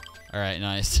 Alright,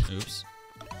 nice. Oops.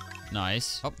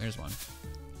 Nice. Oh, there's one.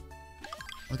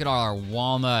 Look at all our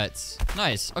walnuts.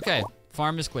 Nice. Okay.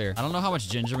 Farm is clear. I don't know how much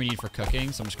ginger we need for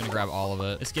cooking, so I'm just gonna grab all of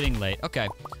it. It's getting late. Okay.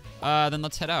 Then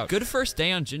let's head out. Good first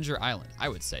day on Ginger Island. I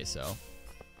would say so.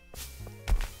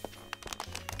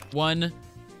 One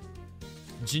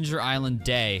Ginger Island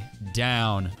day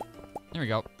down. There we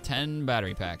go. 10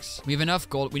 battery packs. We have enough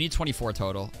gold. We need 24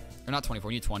 total. Or not 24,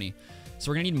 we need 20.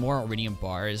 So we're gonna need more iridium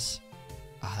bars.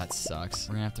 Ah, that sucks.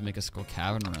 We're gonna have to make a skull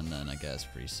cavern run then, I guess,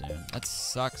 pretty soon. That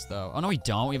sucks, though. Oh, no, we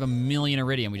don't. We have 1,000,000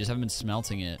 iridium. We just haven't been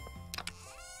smelting it.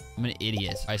 I'm an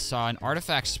idiot. I saw an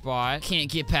artifact spot. Can't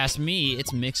get past me.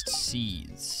 It's mixed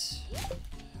seeds.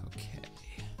 Okay.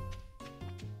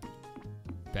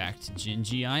 Back to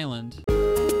Gingy Island.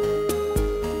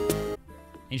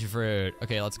 Ancient fruit.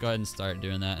 Okay, let's go ahead and start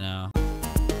doing that now.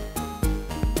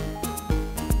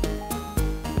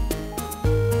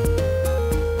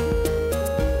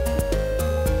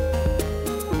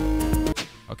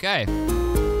 Okay.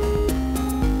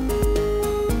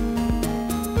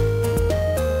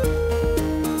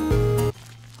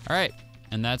 All right,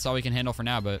 and that's all we can handle for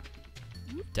now, but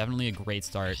definitely a great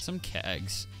start. Some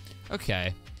kegs.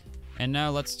 Okay, and now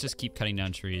let's just keep cutting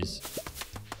down trees.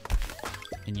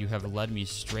 And you have led me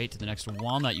straight to the next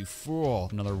walnut, you fool.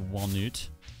 Another walnut.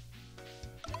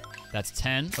 That's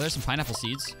 10. Oh, there's some pineapple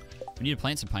seeds. We need to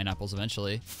plant some pineapples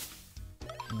eventually.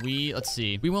 Let's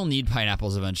see. We will need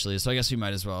pineapples eventually, so I guess we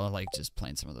might as well, like, just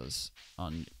plant some of those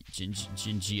on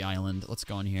Gingy Island. Let's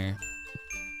go in here.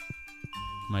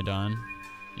 Am I done?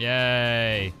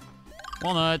 Yay!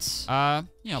 Walnuts. Yeah,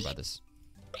 I'll buy this.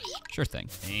 Sure thing.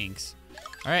 Thanks.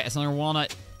 All right, that's another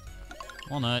walnut.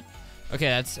 Walnut. Okay,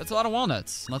 that's a lot of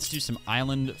walnuts. Let's do some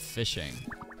island fishing.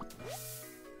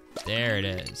 There it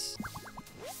is.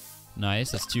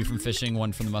 Nice. That's 2 from fishing,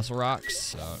 1 from the mussel rocks.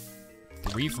 So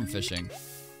 3 from fishing.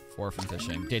 4 from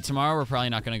fishing. Okay, tomorrow we're probably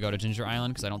not going to go to Ginger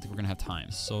Island because I don't think we're going to have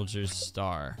time. Soldier's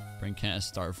Star. Bring Kent a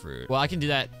star fruit. Well, I can do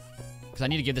that because I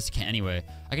need to give this to Kent anyway.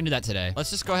 I can do that today. Let's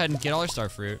just go ahead and get all our star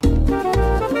fruit.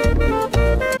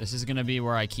 This is going to be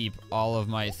where I keep all of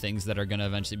my things that are going to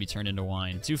eventually be turned into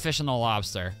wine. 2 fish and a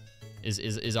lobster.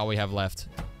 is all we have left.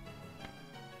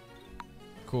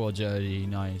 Cool, Jody.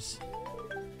 Nice.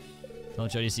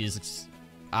 Don't Jody see this?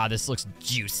 This looks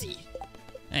juicy.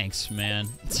 Thanks, man.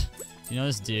 You know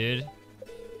this dude?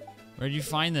 Where did you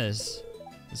find this?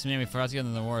 This man we forgot to get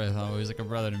in the war with. He was like a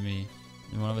brother to me.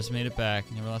 And one of us made it back.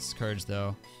 He never lost his courage,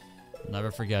 though. I'll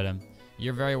never forget him.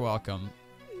 You're very welcome.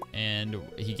 And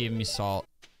he gave me salt.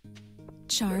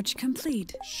 Charge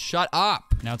complete. Shut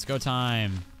up! Now it's go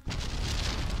time.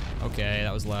 Okay,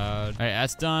 that was loud. All right,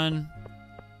 that's done.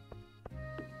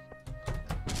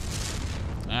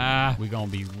 We gonna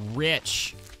be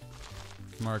rich.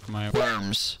 Mark my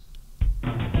worms.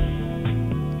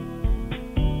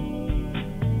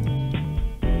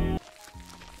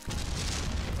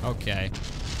 Okay.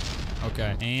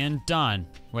 Okay, and done.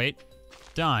 Wait,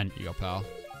 done. You go, pal.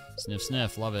 Sniff,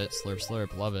 sniff, love it. Slurp,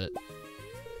 slurp, love it.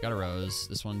 Got a rose.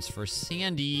 This one's for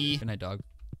Sandy. Good night, dog.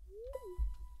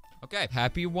 Okay,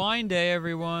 happy wine day,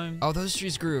 everyone. Oh, those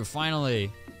trees grew,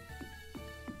 finally.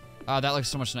 That looks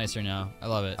so much nicer now. I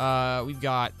love it. We've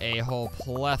got a whole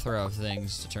plethora of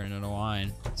things to turn into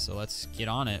wine. So let's get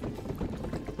on it.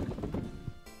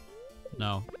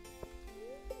 No.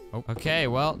 Oh. Okay,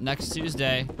 well, next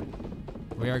Tuesday,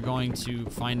 we are going to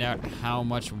find out how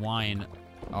much wine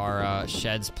our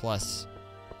Sheds Plus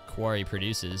quarry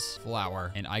produces.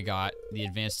 Flour. And I got the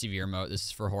advanced TV remote. This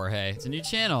is for Jorge. It's a new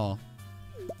channel.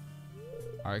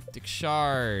 Arctic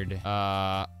Shard.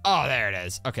 Oh, there it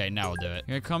is. Okay, now we'll do it.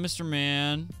 Here come, Mr.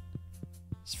 Man.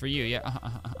 It's for you, yeah.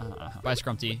 Bye,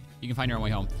 Scrumpty. You can find your own way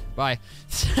home. Bye.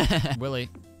 Willie.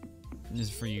 This is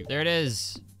for you. There it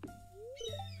is.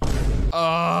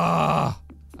 Oh,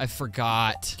 I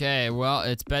forgot. Okay, well,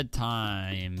 it's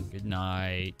bedtime. Good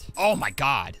night. Oh my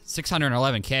God,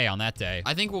 611K on that day.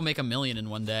 I think we'll make 1 million in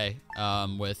one day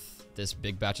with this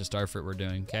big batch of starfruit we're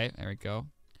doing. Okay, there we go.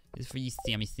 This is for you,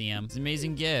 Sammy Sam. It's an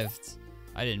amazing gift.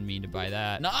 I didn't mean to buy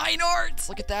that. 9 orts!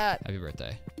 Look at that. Happy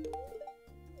birthday.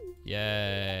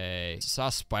 Yay. Saw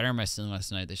a spider in my ceiling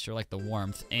last night. They sure like the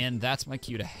warmth. And that's my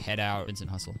cue to head out. Vincent,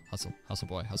 hustle. Hustle. Hustle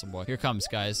boy. Hustle boy. Here comes,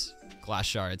 guys. Glass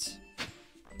shards.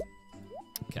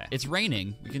 Okay. It's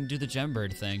raining. We can do the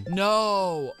gembird thing.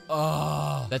 No!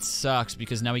 Oh, that sucks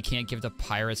because now we can't give the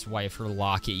pirate's wife her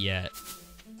locket yet.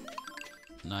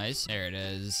 Nice. There it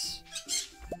is.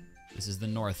 This is the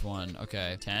north one.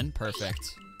 Okay, 10,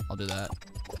 perfect. I'll do that.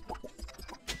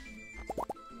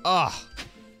 Ugh,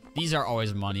 these are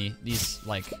always money. These,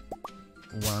 like,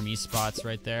 wormy spots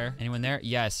right there. Anyone there?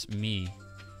 Yes, me.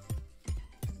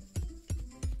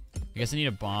 I guess I need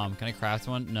a bomb. Can I craft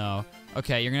one? No.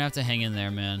 Okay, you're gonna have to hang in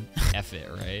there, man. F it,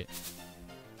 right?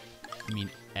 I mean,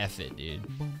 F it, dude.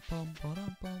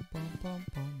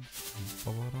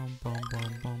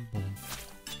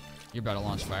 You're about to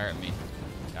launch fire at me,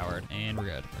 coward. And we're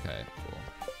good. Okay, cool.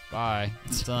 Bye.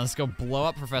 So let's go blow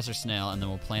up Professor Snail, and then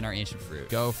we'll plant our ancient fruit.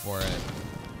 Go for it.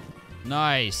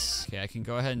 Nice. Okay, I can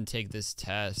go ahead and take this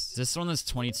test. Is this one that's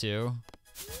 22?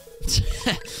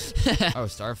 Oh,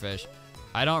 starfish.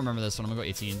 I don't remember this one. I'm gonna go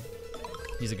 18.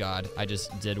 He's a god. I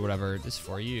just did whatever is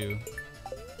for you.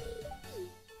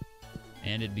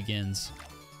 And it begins.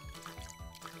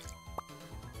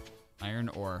 Iron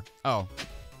ore. Oh.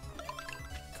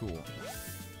 Cool.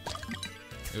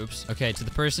 Oops. Okay, to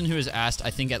the person who has asked, I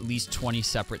think, at least 20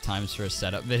 separate times for a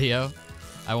setup video,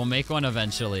 I will make one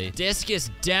eventually.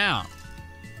 Discus down!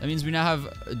 That means we now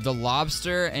have the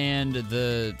lobster and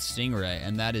the stingray,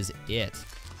 and that is it.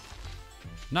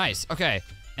 Nice. Okay,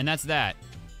 and that's that.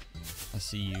 I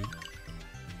see you.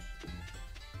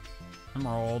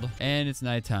 Emerald. And it's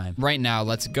nighttime. Right now,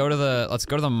 let's go to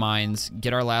the mines,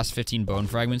 get our last 15 bone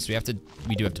fragments. We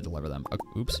do have to deliver them.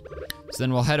 Okay, oops. So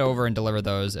then we'll head over and deliver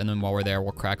those, and then while we're there,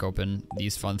 we'll crack open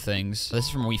these fun things. This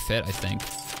is from We Fit, I think.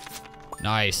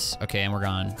 Nice. Okay, and we're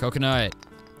gone. Coconut.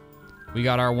 We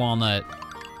got our walnut.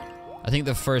 I think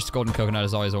the first golden coconut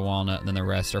is always a walnut, and then the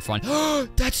rest are fun.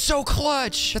 That's so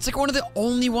clutch! That's like one of the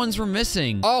only ones we're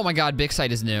missing. Oh my god,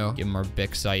 Bixite is new. Give him our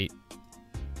Bixite.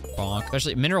 Bonk.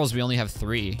 Especially minerals, we only have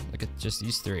 3. Look at just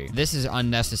these 3. This is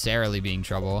unnecessarily being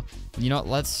trouble. You know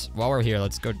what, while we're here,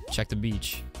 let's go check the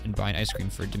beach and buy an ice cream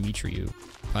for Demetriou.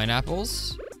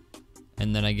 Pineapples.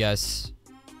 And then I guess,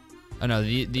 oh no,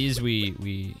 these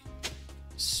we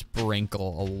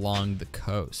sprinkle along the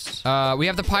coast. We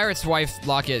have the pirate's wife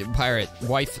locket. Pirate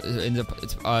wife in the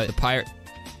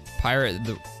pirate.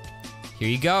 Here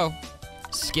you go.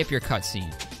 Skip your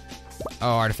cutscene. Oh,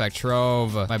 artifact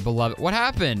trove, my beloved. What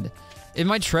happened?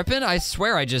 Am I tripping? I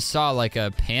swear I just saw like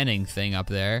a panning thing up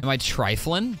there. Am I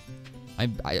trifling?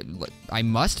 I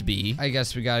must be. I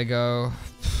guess we gotta go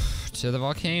to the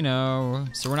volcano.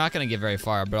 So we're not gonna get very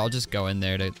far, but I'll just go in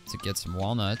there to get some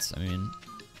walnuts. I mean,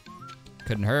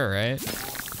 couldn't hurt, right?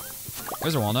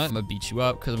 There's a walnut. I'm gonna beat you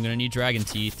up because I'm gonna need dragon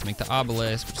teeth to make the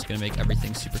obelisk, which is gonna make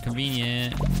everything super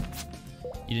convenient.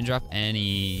 You didn't drop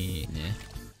any. Yeah.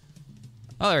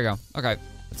 Oh, there we go. Okay,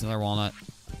 that's another walnut.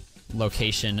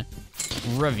 Location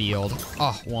revealed.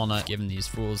 Oh, walnut. Giving these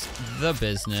fools the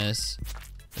business.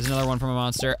 There's another one from a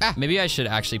monster. Ah, maybe I should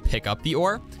actually pick up the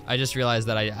ore. I just realized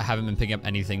that I haven't been picking up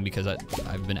anything because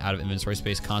I've been out of inventory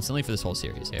space constantly for this whole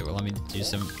series. Okay, well, let me do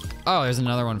some. Oh, there's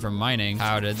another one from mining.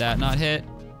 How did that not hit?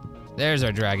 There's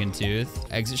our dragon tooth.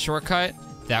 Exit shortcut.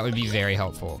 That would be very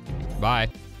helpful. Bye.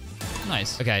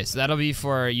 Nice. Okay, so that'll be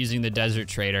for using the desert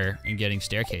trader and getting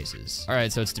staircases. All right,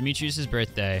 so it's Demetrius's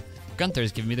birthday.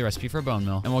 Gunther's giving me the recipe for a bone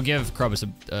mill. And we'll give Krobus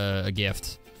a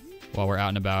gift while we're out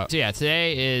and about. So yeah,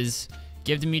 today is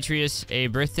give Demetrius a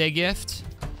birthday gift,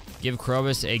 give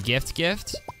Krobus a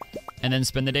gift, and then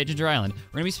spend the day at Ginger Island.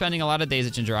 We're gonna be spending a lot of days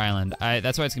at Ginger Island.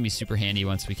 That's why it's gonna be super handy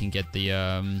once we can get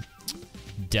the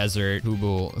desert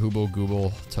hooble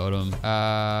gooble totem.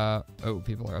 Oh,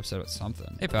 people are upset about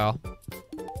something. Hey, pal.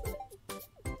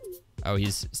 Oh,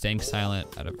 he's staying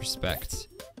silent out of respect.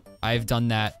 I've done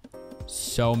that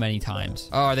so many times.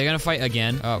 Oh, are they gonna fight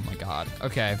again? Oh my God.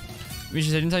 Okay. I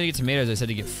didn't tell you to get tomatoes, I said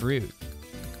to get fruit.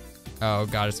 Oh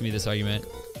God, it's gonna be this argument.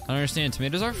 I don't understand,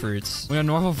 tomatoes are fruits. When a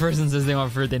normal person says they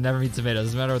want fruit, they never eat tomatoes.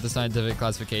 Doesn't matter what the scientific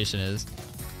classification is.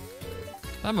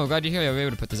 I'm glad you're here. I'll be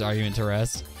able to put this argument to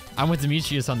rest. I'm with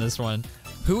Demetrius on this one.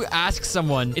 Who asks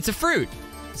someone, it's a fruit.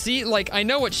 See, like, I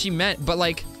know what she meant, but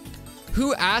like,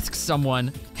 who asks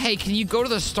someone, hey, can you go to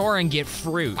the store and get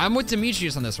fruit? I'm with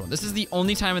Demetrius on this one. This is the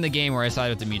only time in the game where I side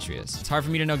with Demetrius. It's hard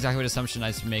for me to know exactly what assumption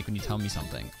I should make when you tell me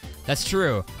something. That's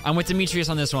true. I'm with Demetrius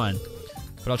on this one,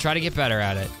 but I'll try to get better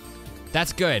at it.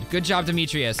 That's good. Good job,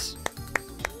 Demetrius.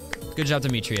 Good job,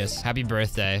 Demetrius. Happy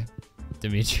birthday,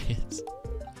 Demetrius.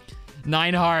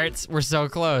 9 hearts. We're so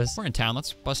close. We're in town.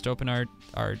 Let's bust open our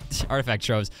artifact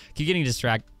troves. Keep getting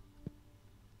distracted.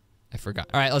 I forgot.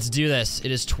 All right, let's do this.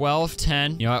 It is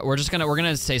 12:10. You know what? We're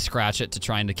gonna say scratch it to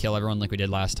trying to kill everyone like we did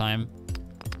last time,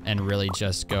 and really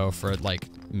just go for like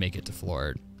make it to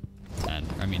floor 10.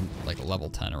 I mean like level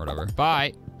 10 or whatever.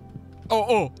 Bye.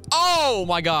 Oh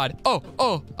my God.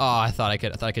 Oh, I thought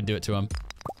I could do it to him.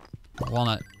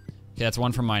 Walnut. Okay, that's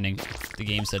one from mining. The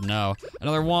game said no.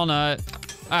 Another walnut.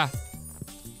 Ah.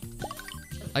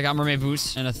 I got mermaid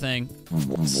boots and a thing.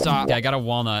 Stop. Yeah, I got a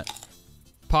walnut.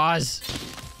 Pause.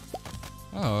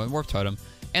 Oh, warp totem.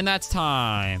 And that's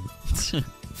time. Let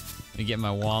me get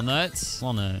my walnuts.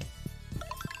 Walnut.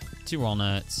 2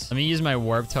 walnuts. Let me use my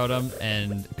warp totem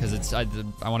and because I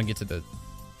want to get to the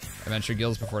adventure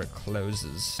guilds before it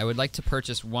closes. I would like to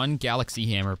purchase 1 galaxy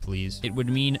hammer, please. It would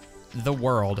mean the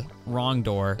world. Wrong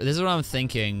door. This is what I'm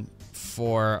thinking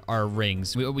for our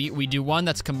rings. We do one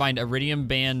that's combined iridium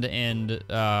band and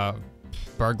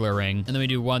burglar ring, and then we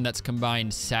do one that's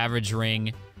combined savage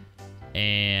ring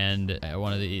and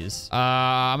one of these.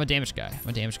 I'm a damage guy.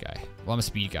 Well, I'm a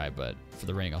speed guy, but for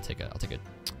the ring, I'll take a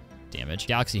damage.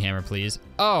 Galaxy hammer, please.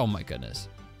 Oh my goodness.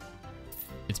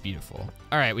 It's beautiful.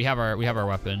 All right, we have our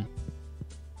weapon.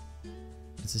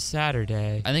 It's a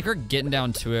Saturday. I think we're getting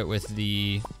down to it with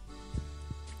the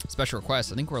special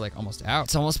request. I think we're like almost out.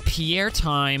 It's almost Pierre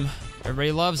time.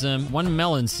 Everybody loves him. 1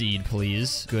 melon seed,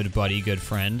 please. Good buddy, good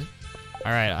friend.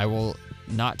 All right, I will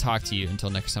not talk to you until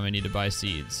next time I need to buy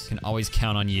seeds. Can always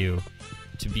count on you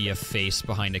to be a face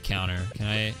behind a counter. Can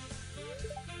I?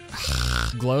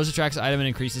 Glows attracts item and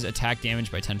increases attack damage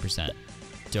by 10%.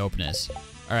 Dopeness.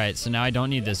 All right, so now I don't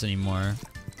need this anymore.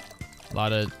 A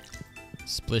lot of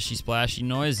splishy splashy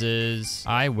noises.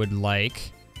 I would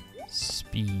like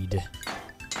speed.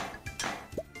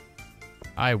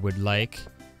 I would like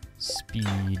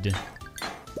speed.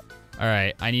 All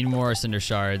right, I need more cinder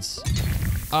shards.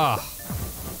 Ah,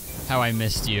 oh, how I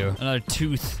missed you. Another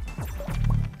tooth.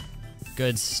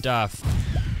 Good stuff.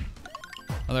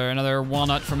 Another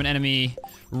walnut from an enemy.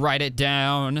 Write it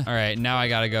down. All right, now I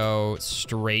gotta go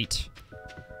straight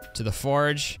to the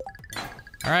forge.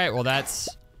 All right, well that's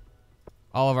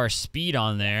all of our speed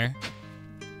on there.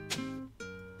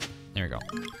 There we go.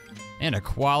 And a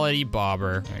quality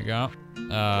bobber. There you go.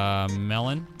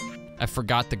 Melon. I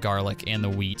forgot the garlic and the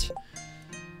wheat.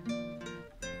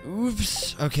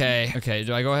 Oops. Okay. Okay,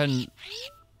 do I go ahead and...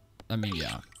 I mean,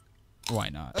 yeah. Why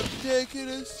not? I'm taking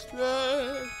a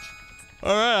stretch.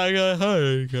 All right,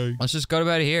 okay. Let's just go to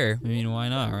bed here. I mean, why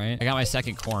not, right? I got my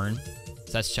second corn.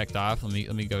 So that's checked off. Let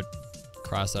me go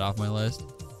cross that off my list.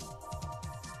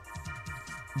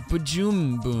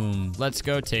 Bajoom boom. Let's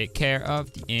go take care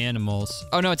of the animals.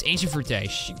 Oh no, it's Ancient Fruit Day.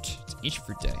 Shoot, it's Ancient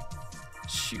Fruit Day.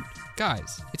 Shoot,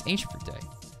 guys, it's Ancient Fruit Day.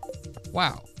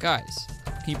 Wow, guys,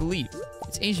 can you believe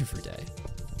it's Ancient Fruit Day?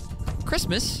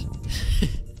 Christmas.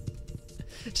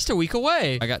 Just a week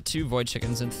away. I got 2 void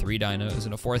chickens and 3 dinos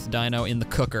and a 4th dino in the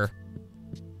cooker.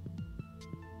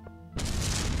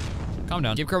 Calm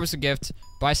down. Give Krobus a gift,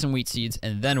 buy some wheat seeds,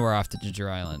 and then we're off to Ginger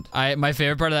Island. My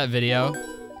favorite part of that video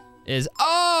is,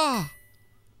 oh!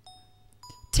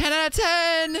 10 out of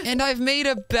 10! And I've made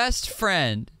a best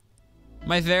friend.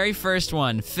 My very first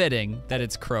one. Fitting that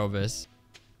it's Krobus.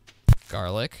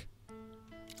 Garlic.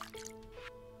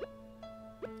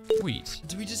 Wheat.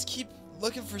 Do we just keep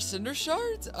looking for cinder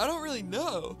shards? I don't really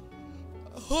know.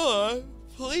 Huh?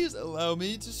 Please allow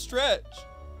me to stretch.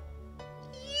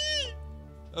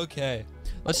 Okay.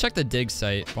 Let's check the dig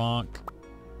site. Bonk.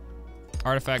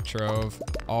 Artifact trove.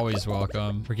 Always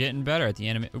welcome. We're getting better at the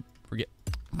anime. Oop,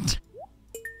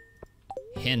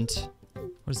 Hint.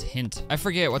 What is hint? I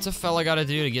forget. What's a fella gotta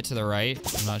do to get to the right?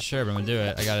 I'm not sure, but I'm gonna do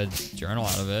it. I got a journal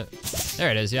out of it. There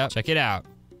it is. Yep. Check it out.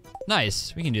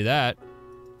 Nice. We can do that.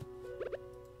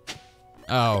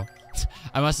 Oh.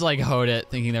 I must have like hoed it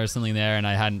thinking there was something there and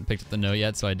I hadn't picked up the note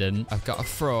yet, so I didn't. I've got a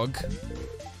frog.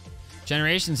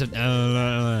 Generations of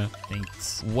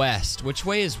thanks. West. Which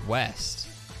way is west?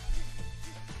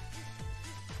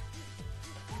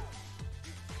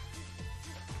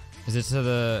 Is it to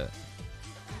the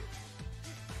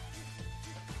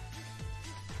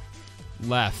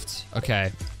left?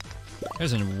 Okay.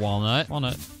 There's a walnut.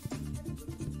 Walnut.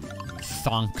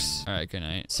 Thonks. All right, good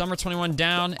night. Summer 21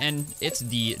 down, and it's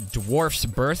the dwarf's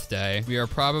birthday. We are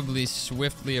probably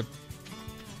swiftly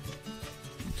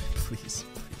please.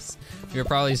 We are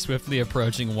probably swiftly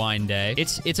approaching wine day.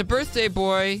 It's a birthday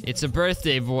boy. It's a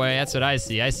birthday boy. That's what I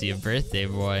see. I see a birthday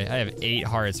boy. I have 8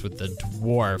 hearts with the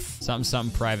dwarf.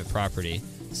 Something private property.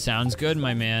 Sounds good,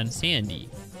 my man. Sandy.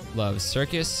 Loves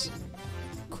circus.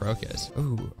 Crocus.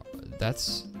 Ooh,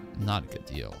 that's not a good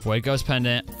deal. Void Ghost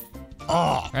pendant. Oh.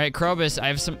 All right, Krobus, I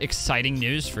have some exciting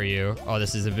news for you. Oh,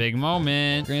 this is a big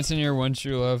moment. Grandson, your one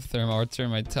true love, Therm. I'll return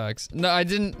my tux. No, I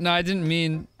didn't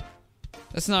mean.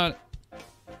 That's not.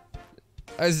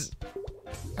 I was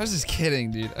just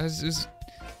kidding, dude. I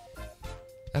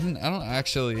don't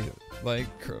actually like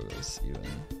Krobus even.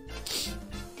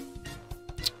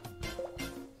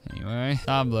 Anyway,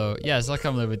 Pablo. Yes, I'll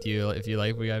come live with you if you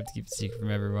like. We have to keep it secret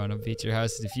from everyone. I'll be at your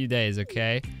house in a few days,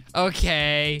 okay?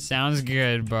 Okay. Sounds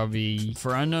good, Bubby.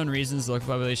 For unknown reasons, the local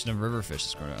population of riverfish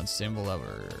is growing unstable level.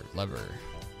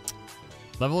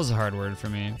 Level is a hard word for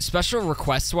me. Special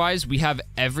requests-wise, we have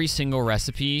every single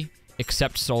recipe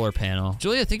except solar panel.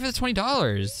 Julia, think of the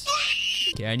 $20.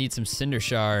 Okay, I need some cinder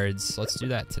shards. Let's do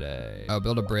that today. Oh,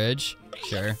 build a bridge?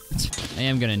 Sure. I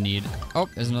am gonna need... Oh,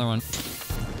 there's another one.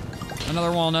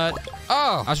 Another walnut.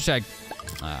 Oh, I'll check.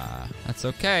 That's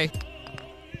okay.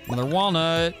 Another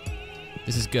walnut.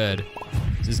 This is good.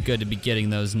 This is good to be getting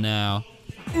those now.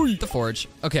 The forge.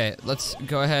 Okay, let's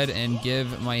go ahead and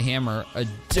give my hammer a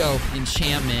dope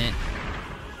enchantment.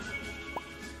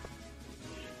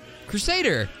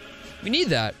 Crusader. We need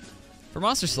that for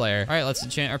Monster Slayer. All right, let's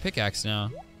enchant our pickaxe now.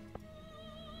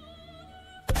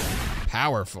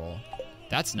 Powerful.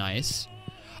 That's nice.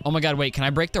 Oh my god, wait, can I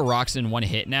break the rocks in one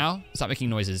hit now? Stop making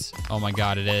noises. Oh my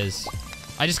god, it is.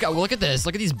 I just got, well, look at this.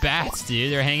 Look at these bats,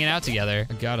 dude. They're hanging out together.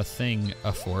 I got a thing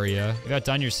for you. You got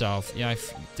done yourself. Yeah,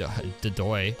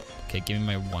 Dadoy. Okay, give me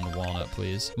my 1 walnut,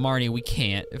 please. Marnie, we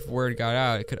can't. If word got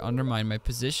out, it could undermine my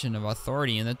position of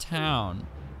authority in the town.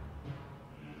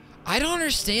 I don't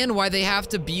understand why they have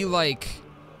to be like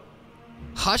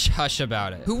hush-hush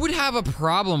about it. Who would have a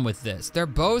problem with this? They're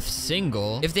both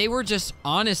single. If they were just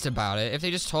honest about it, if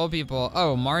they just told people,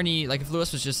 oh, Marnie, like if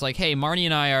Lewis was just like, hey, Marnie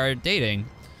and I are dating,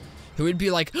 who would be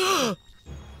like,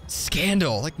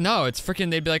 scandal. Like, no, it's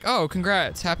freaking, they'd be like, oh,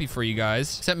 congrats, happy for you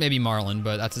guys. Except maybe Marlon,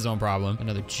 but that's his own problem.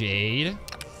 Another jade.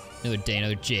 Another day,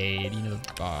 another jade, you know the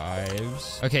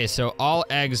vibes. Okay, so all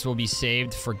eggs will be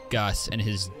saved for Gus and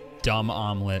his dumb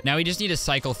omelet. Now we just need to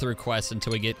cycle through quests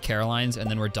until we get Caroline's, and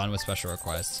then we're done with special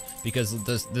requests. Because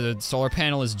the solar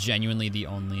panel is genuinely the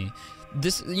only...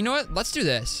 This, you know what? Let's do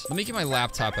this. Let me get my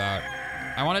laptop out.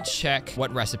 I want to check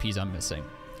what recipes I'm missing.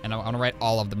 And I want to write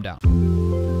all of them down.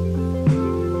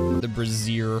 The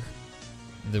brazier.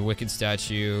 The wicked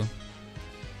statue.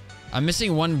 I'm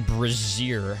missing 1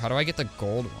 brazier. How do I get the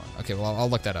gold one? Okay, well, I'll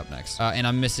look that up next. And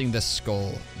I'm missing the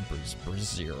skull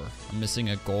brazier. I'm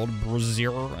missing a gold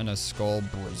brazier and a skull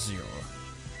brazier.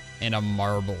 And a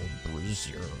marble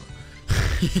brazier.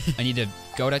 I need to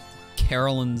go to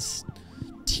Carolyn's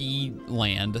tea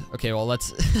land. Okay, well,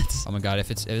 let's... Oh my god, if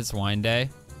it's wine day,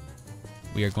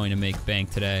 we are going to make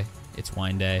bank today. It's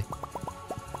wine day.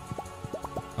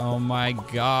 Oh my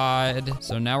god.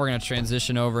 So now we're gonna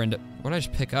transition over into... What did I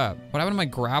just pick up? What happened to my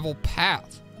gravel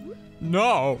path?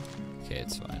 No. Okay,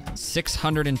 it's fine.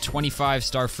 625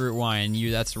 star fruit wine.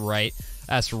 That's right.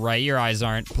 That's right. Your eyes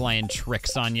aren't playing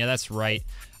tricks on you. That's right.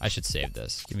 I should save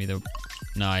this. Give me the...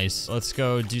 Nice. Let's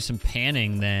go do some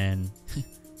panning then.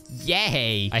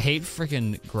 Yay! I hate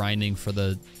freaking grinding for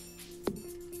the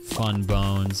fun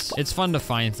bones. It's fun to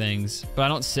find things, but I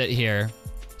don't sit here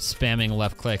spamming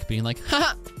left click being like,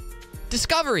 haha,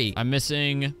 discovery! I'm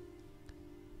missing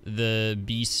the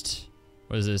beast.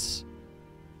 What is this?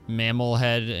 Mammal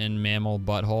head and mammal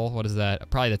butthole. What is that?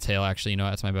 Probably the tail, actually. You know what?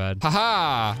 That's my bad.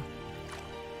 Haha!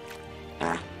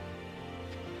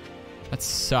 That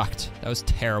sucked. That was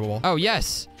terrible. Oh,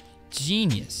 yes.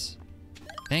 Genius.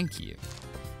 Thank you.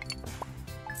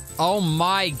 Oh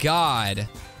my god.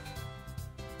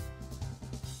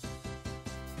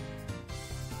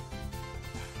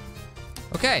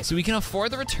 Okay, so we can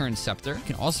afford the return scepter. We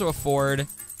can also afford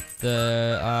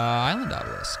the island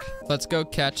obelisk. Let's go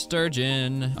catch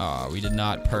sturgeon. Oh, we did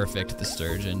not perfect the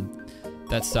sturgeon.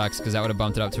 That sucks, because that would have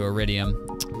bumped it up to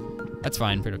iridium. That's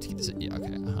fine. Pretty much keep this. Yeah,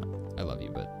 okay. I love you,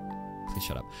 but please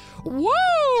shut up.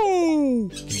 Whoa!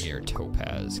 Give me your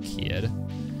topaz, kid.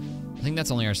 I think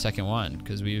that's only our second one,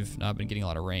 because we've not been getting a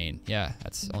lot of rain. Yeah,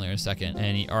 that's only our second.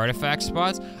 Any artifact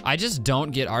spots? I just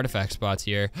don't get artifact spots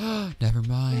here. Never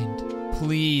mind.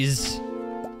 Please.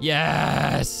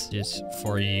 Yes! Just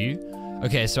for you.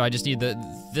 Okay, so I just need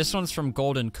this one's from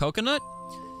Golden Coconut.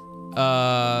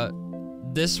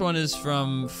 This one is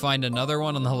from Find Another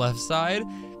One on the left side.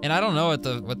 And I don't know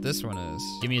what this one is.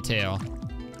 Give me a tail.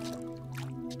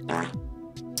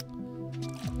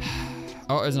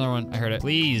 Oh, there's another one. I heard it.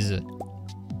 Please.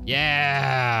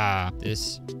 Yeah.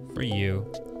 This for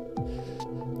you.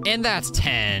 And that's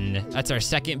 10. That's our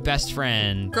second best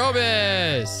friend.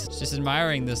 Krobus! Just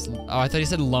admiring this. Oh, I thought he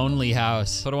said lonely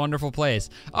house. What a wonderful place.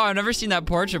 Oh, I've never seen that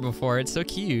portrait before. It's so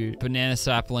cute. Banana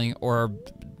sapling or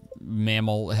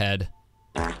mammal head.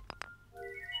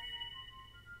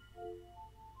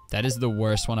 That is the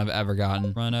worst one I've ever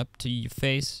gotten. Run up to your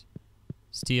face.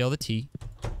 Steal the tea.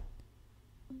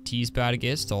 Tea's about to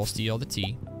get stole. Steal the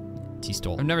tea. Tea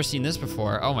stole. I've never seen this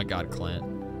before. Oh my god, Clint.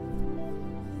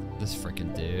 This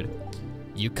freaking dude.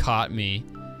 You caught me.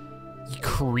 You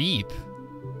creep.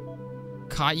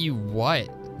 Caught you what?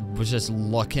 Was just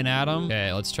looking at him?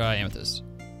 Okay, let's try amethyst.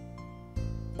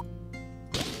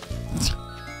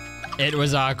 It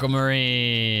was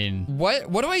aquamarine.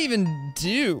 What do I even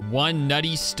do? One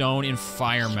nutty stone in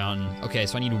Fire Mountain. Okay,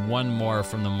 so I need one more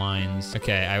from the mines.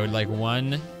 Okay, I would like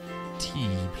one tea,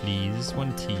 please.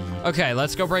 One tea. Okay,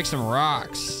 let's go break some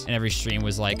rocks. And every stream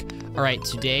was like, all right,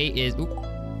 today is... Oop,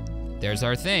 there's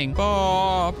our thing.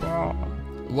 Well,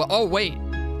 oh, wait.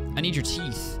 I need your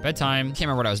teeth. Bedtime. Can't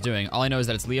remember what I was doing. All I know is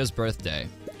that it's Leo's birthday.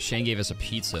 Shane gave us a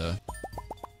pizza.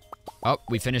 Oh,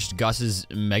 we finished Gus's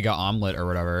mega omelet or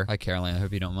whatever. Hi, Caroline. I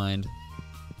hope you don't mind.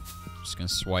 Just gonna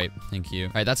swipe. Thank you.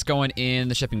 All right, that's going in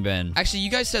the shipping bin. Actually,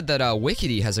 you guys said that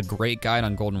Wickedy has a great guide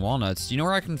on golden walnuts. Do you know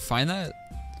where I can find that?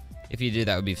 If you did,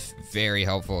 that would be very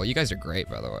helpful. You guys are great,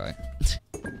 by the way.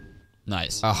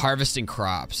 Nice. Harvesting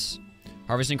crops.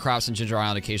 Harvesting crops in Ginger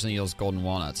Island occasionally yields golden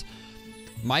walnuts.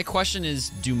 My question is,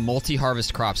 do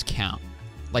multi-harvest crops count?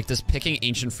 Like, does picking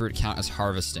ancient fruit count as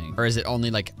harvesting? Or is it only,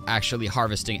 like, actually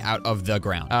harvesting out of the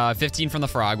ground? 15 from the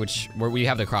frog, where we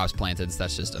have the crops planted, so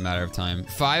that's just a matter of time.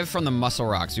 5 from the mussel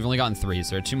rocks. We've only gotten 3,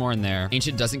 so there are 2 more in there.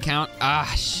 Ancient doesn't count?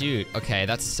 Ah, shoot. Okay,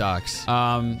 that sucks.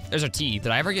 There's our tea.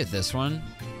 Did I ever get this one?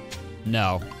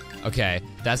 No. Okay,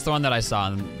 that's the one that I saw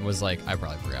and was like, I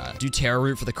probably forgot. Do taro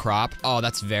root for the crop? Oh,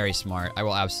 that's very smart. I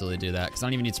will absolutely do that, because I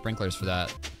don't even need sprinklers for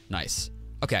that. Nice.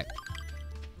 Okay.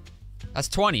 That's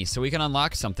 20, so we can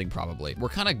unlock something probably. We're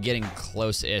kind of getting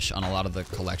close-ish on a lot of the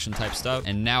collection type stuff.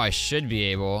 And now I should be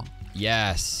able,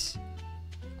 yes.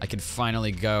 I can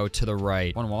finally go to the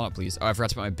right. One walnut, please. Oh, I forgot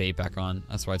to put my bait back on.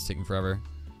 That's why it's taking forever.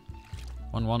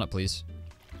 One walnut, please.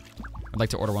 I'd like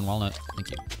to order 1 walnut.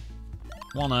 Thank you.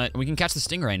 Walnut. We can catch the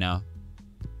stingray now.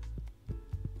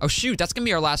 Oh shoot, that's gonna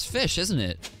be our last fish, isn't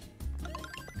it?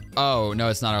 Oh, no,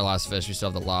 it's not our last fish. We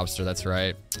still have the lobster, that's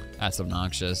right. That's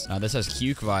obnoxious. This has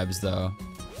Cuke vibes, though.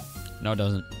 No, it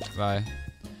doesn't. Bye.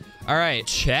 All right,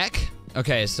 check.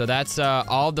 Okay, so that's,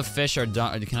 all the fish are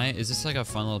done. Is this like a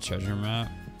fun little treasure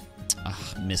map?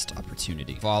 Missed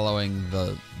opportunity. Following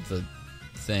the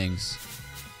things.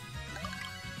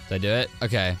 Did I do it?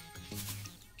 Okay.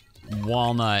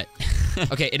 Walnut.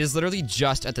 Okay, it is literally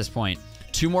just at this point.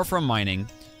 2 more from mining.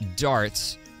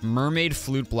 Darts. Mermaid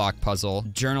flute block puzzle.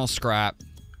 Journal scrap.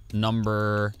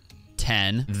 Number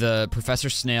 10. The Professor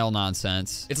Snail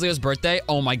nonsense. It's Leo's birthday?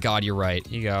 Oh my god, you're right.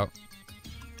 Here you go.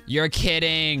 You're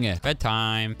kidding.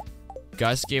 Bedtime.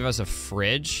 Gus gave us a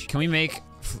fridge. Can we make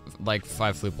like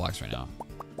 5 flute blocks right now?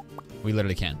 We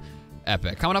literally can.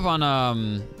 Epic. Coming up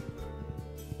on,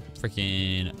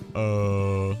 freaking,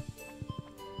 we're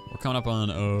coming up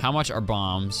on, how much are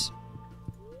bombs?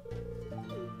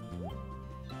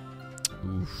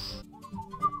 Oof.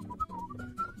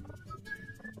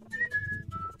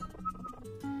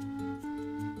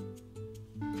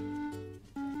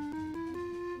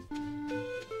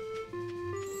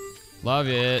 Love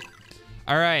it.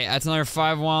 All right, that's another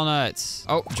 5 walnuts.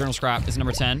 Oh, journal scrap. Is it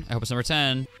number 10? I hope it's number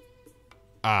 10.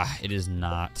 Ah, it is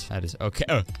not. That is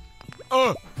okay.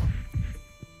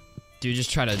 Dude, just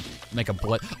try to make a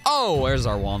blood. Oh, there's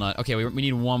our walnut. Okay, we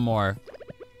need one more.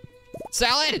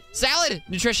 Salad! Salad!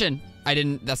 Nutrition! I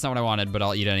didn't, that's not what I wanted, but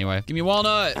I'll eat it anyway. Give me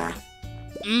walnut!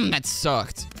 That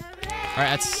sucked. All right,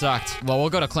 that sucked. Well,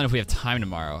 we'll go to Clint if we have time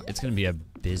tomorrow. It's gonna be a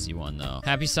busy one, though.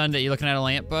 Happy Sunday. You looking at a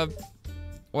lamp, bub?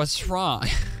 What's wrong?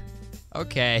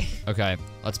 Okay. Okay,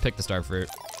 let's pick the star fruit.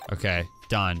 Okay,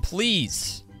 done.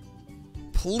 Please.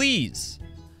 Please.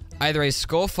 Either a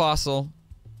skull fossil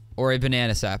or a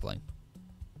banana sapling.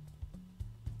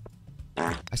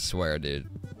 I swear, dude.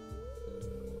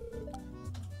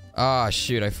 Ah,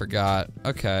 shoot, I forgot.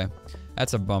 Okay.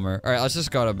 That's a bummer. All right, let's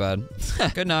just go to bed.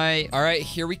 Good night. All right,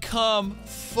 here we come.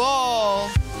 Fall.